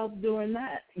even about doing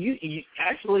that. You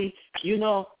actually,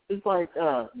 it's like,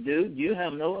 dude, you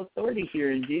have no authority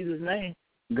here in Jesus' name.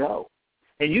 Go.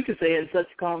 And you can say it in such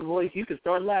a calm voice, you can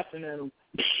start laughing at him.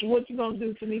 What you going to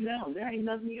do to me now? There ain't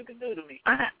nothing you can do to me.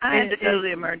 I had to go to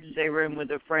the emergency room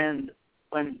with a friend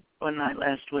one night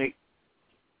last week.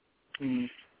 Mm-hmm.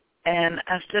 And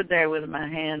I stood there with my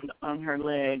hand on her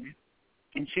leg,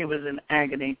 and she was in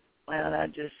agony. Well, I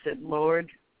just said, Lord,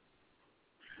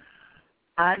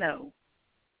 I know,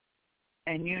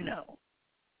 and you know,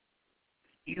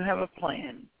 you have a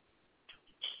plan,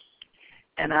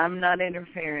 and I'm not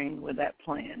interfering with that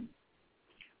plan,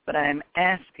 but I am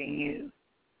asking you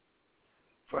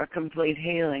for a complete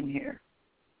healing here.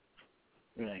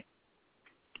 Right.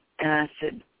 And I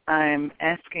said, I'm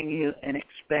asking you and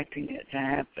expecting it to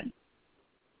happen.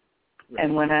 Right.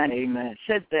 And when I Amen.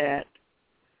 said that,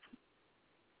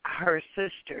 her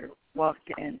sister walked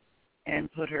in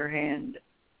and put her hand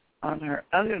on her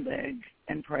other leg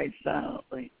and prayed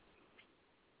silently.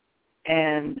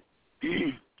 And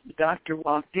the doctor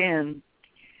walked in,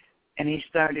 and he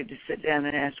started to sit down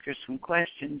and ask her some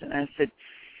questions. And I said,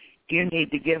 you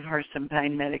need to give her some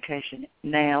pain medication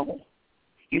now.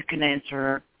 You can ask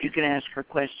her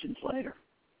questions later.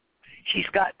 She's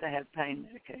got to have pain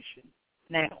medication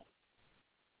now.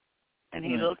 And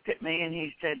he looked at me and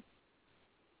he said,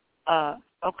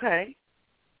 okay.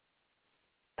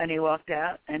 And he walked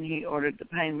out and he ordered the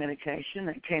pain medication.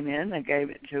 It came in. They gave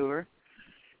it to her.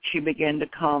 She began to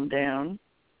calm down.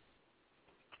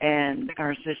 And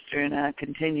our sister and I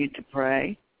continued to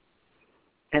pray.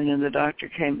 And then the doctor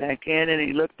came back in and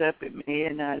he looked up at me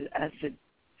and I said,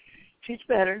 she's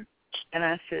better. And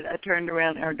I said, I turned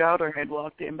around. Our daughter had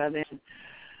walked in by then.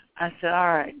 I said,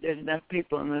 all right, there's enough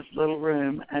people in this little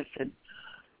room. I said,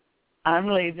 I'm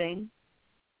leaving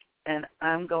and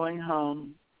I'm going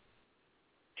home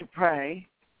to pray.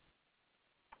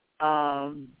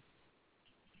 And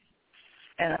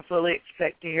I fully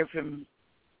expect to hear from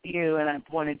you. And I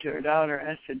pointed to her daughter.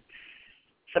 I said,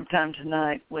 sometime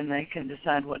tonight when they can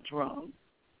decide what's wrong.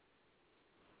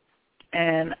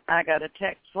 And I got a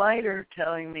text later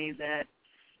telling me that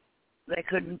they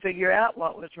couldn't figure out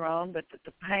what was wrong, but that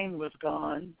the pain was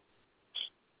gone.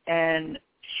 And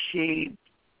she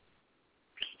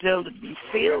still didn't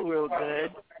feel real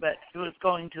good, but she was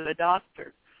going to a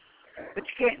doctor. But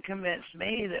you can't convince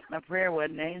me that my prayer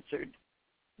wasn't answered.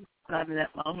 Not in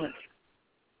that moment.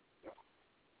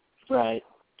 Right.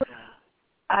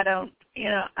 I don't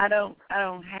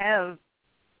have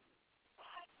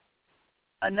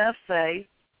enough faith,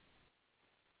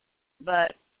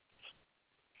 but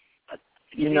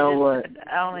you know what?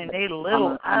 I only need a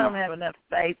little. I don't have enough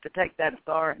faith to take that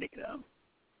authority, though.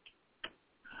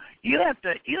 You have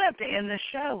to end the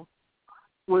show.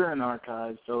 We're in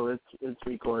archives, so it's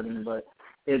recording, but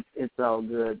it's all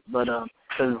good. But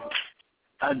because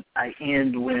I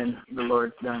end when the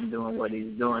Lord's done doing what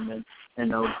He's doing, and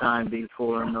no time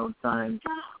before, no time,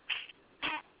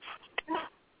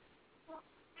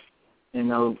 and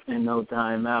no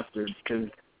time after, because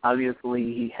obviously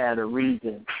He had a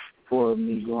reason for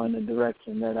me going the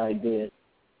direction that I did.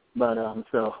 But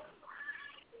so,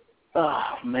 oh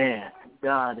man,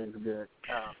 God is good.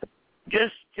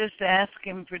 Just ask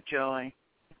Him for joy.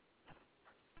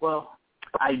 Well,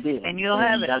 I did, and you'll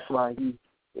have it. That's why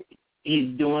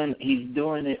He's doing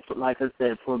it. Like I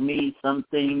said, for me, some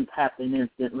things happen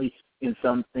instantly, and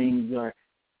some things are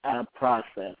a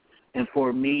process. And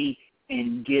for me,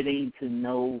 in getting to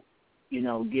know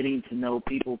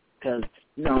people, because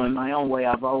in my own way,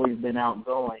 I've always been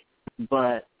outgoing,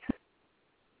 but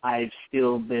I've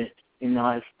still been,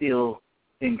 I've still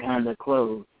been kind of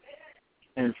closed.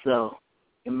 And so,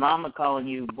 your mama calling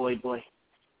you boy,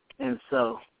 and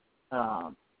so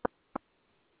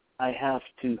I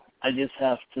just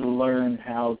have to learn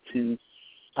how to.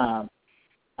 I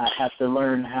have to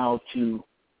learn how to.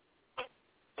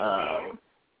 I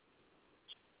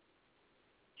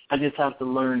just have to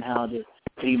learn how to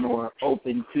be more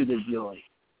open to the joy.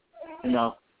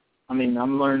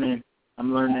 I'm learning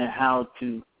how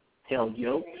to tell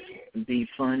jokes, be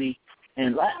funny,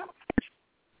 and laugh.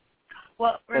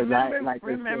 Well,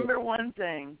 remember one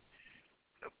thing.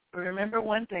 Remember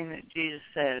one thing that Jesus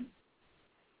said.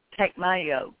 Take my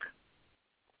yoke.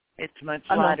 It's much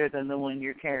lighter than the one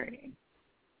you're carrying.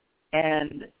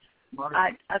 And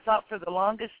I thought for the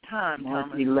longest time,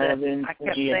 Thomas, 11, I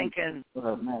kept thinking.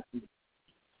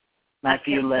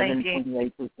 Matthew 11,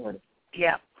 28 to 30.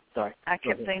 Yeah. Sorry. I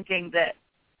kept thinking that,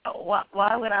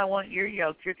 why would I want your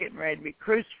yoke? You're getting ready to be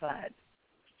crucified.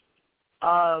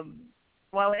 Why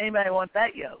would anybody want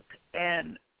that yoke?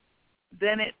 And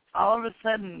then it all of a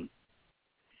sudden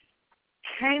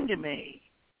came to me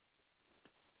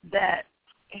that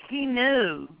He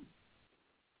knew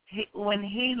when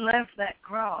He left that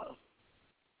cross,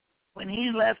 when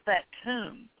He left that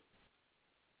tomb,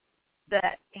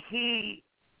 that He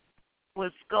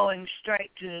was going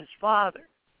straight to His Father.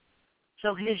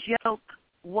 So His yoke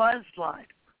was lighter.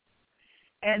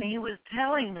 And He was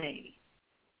telling me,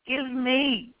 give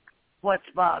me what's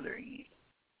bothering you.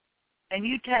 And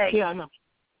you take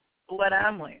what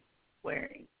I'm wearing.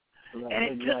 Right, and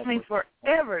it took me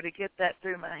forever to get that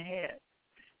through my head.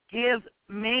 Give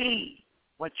me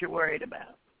what you're worried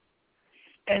about.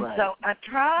 And so I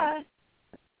try.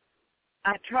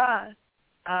 I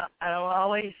don't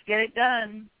always get it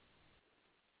done,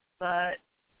 but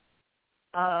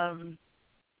I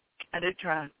do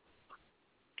try.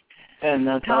 And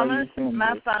that's Thomas,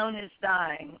 my phone is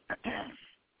dying.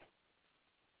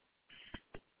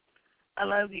 I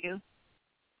love you.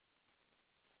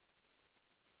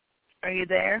 Are you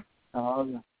there?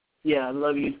 Yeah, I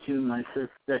love you too, my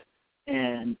sister.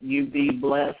 And you be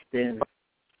blessed. And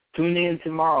tune in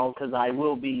tomorrow because I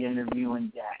will be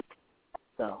interviewing Jack.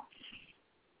 So.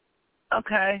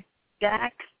 Okay.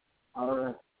 Jack?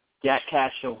 Jack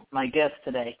Cashill, my guest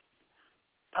today.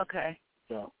 Okay.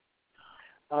 So.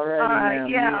 All right, ma'am.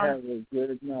 Yeah. You have a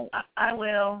good night. I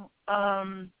will.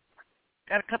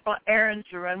 Got a couple of errands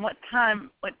to run. What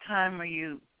time are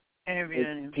you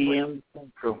interviewing? 6 p.m.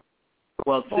 Central.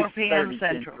 Well, 4 p.m.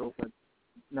 Central.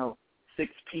 No,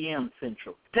 6 p.m.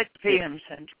 Central. 6 p.m.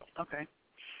 Central. Okay.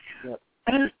 Yep.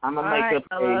 I'm going to make up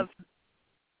a...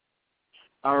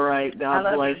 All right.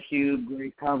 God bless you.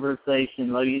 Great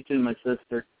conversation. Love you too, my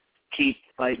sister. Keep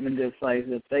fighting the good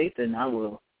fight of faith, and I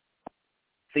will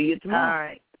see you tomorrow. All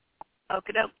right.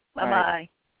 Okay. Bye-bye.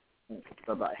 Right.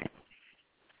 Bye-bye.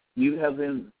 You have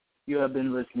been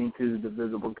listening to The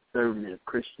Visible Conservative,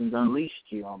 Christians Unleashed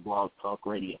here on Blog Talk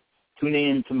Radio. Tune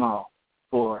in tomorrow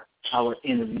for our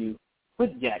interview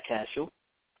with Jack Cashill,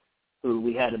 who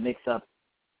we had a mix-up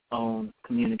on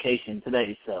communication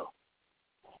today. So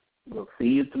we'll see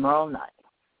you tomorrow night.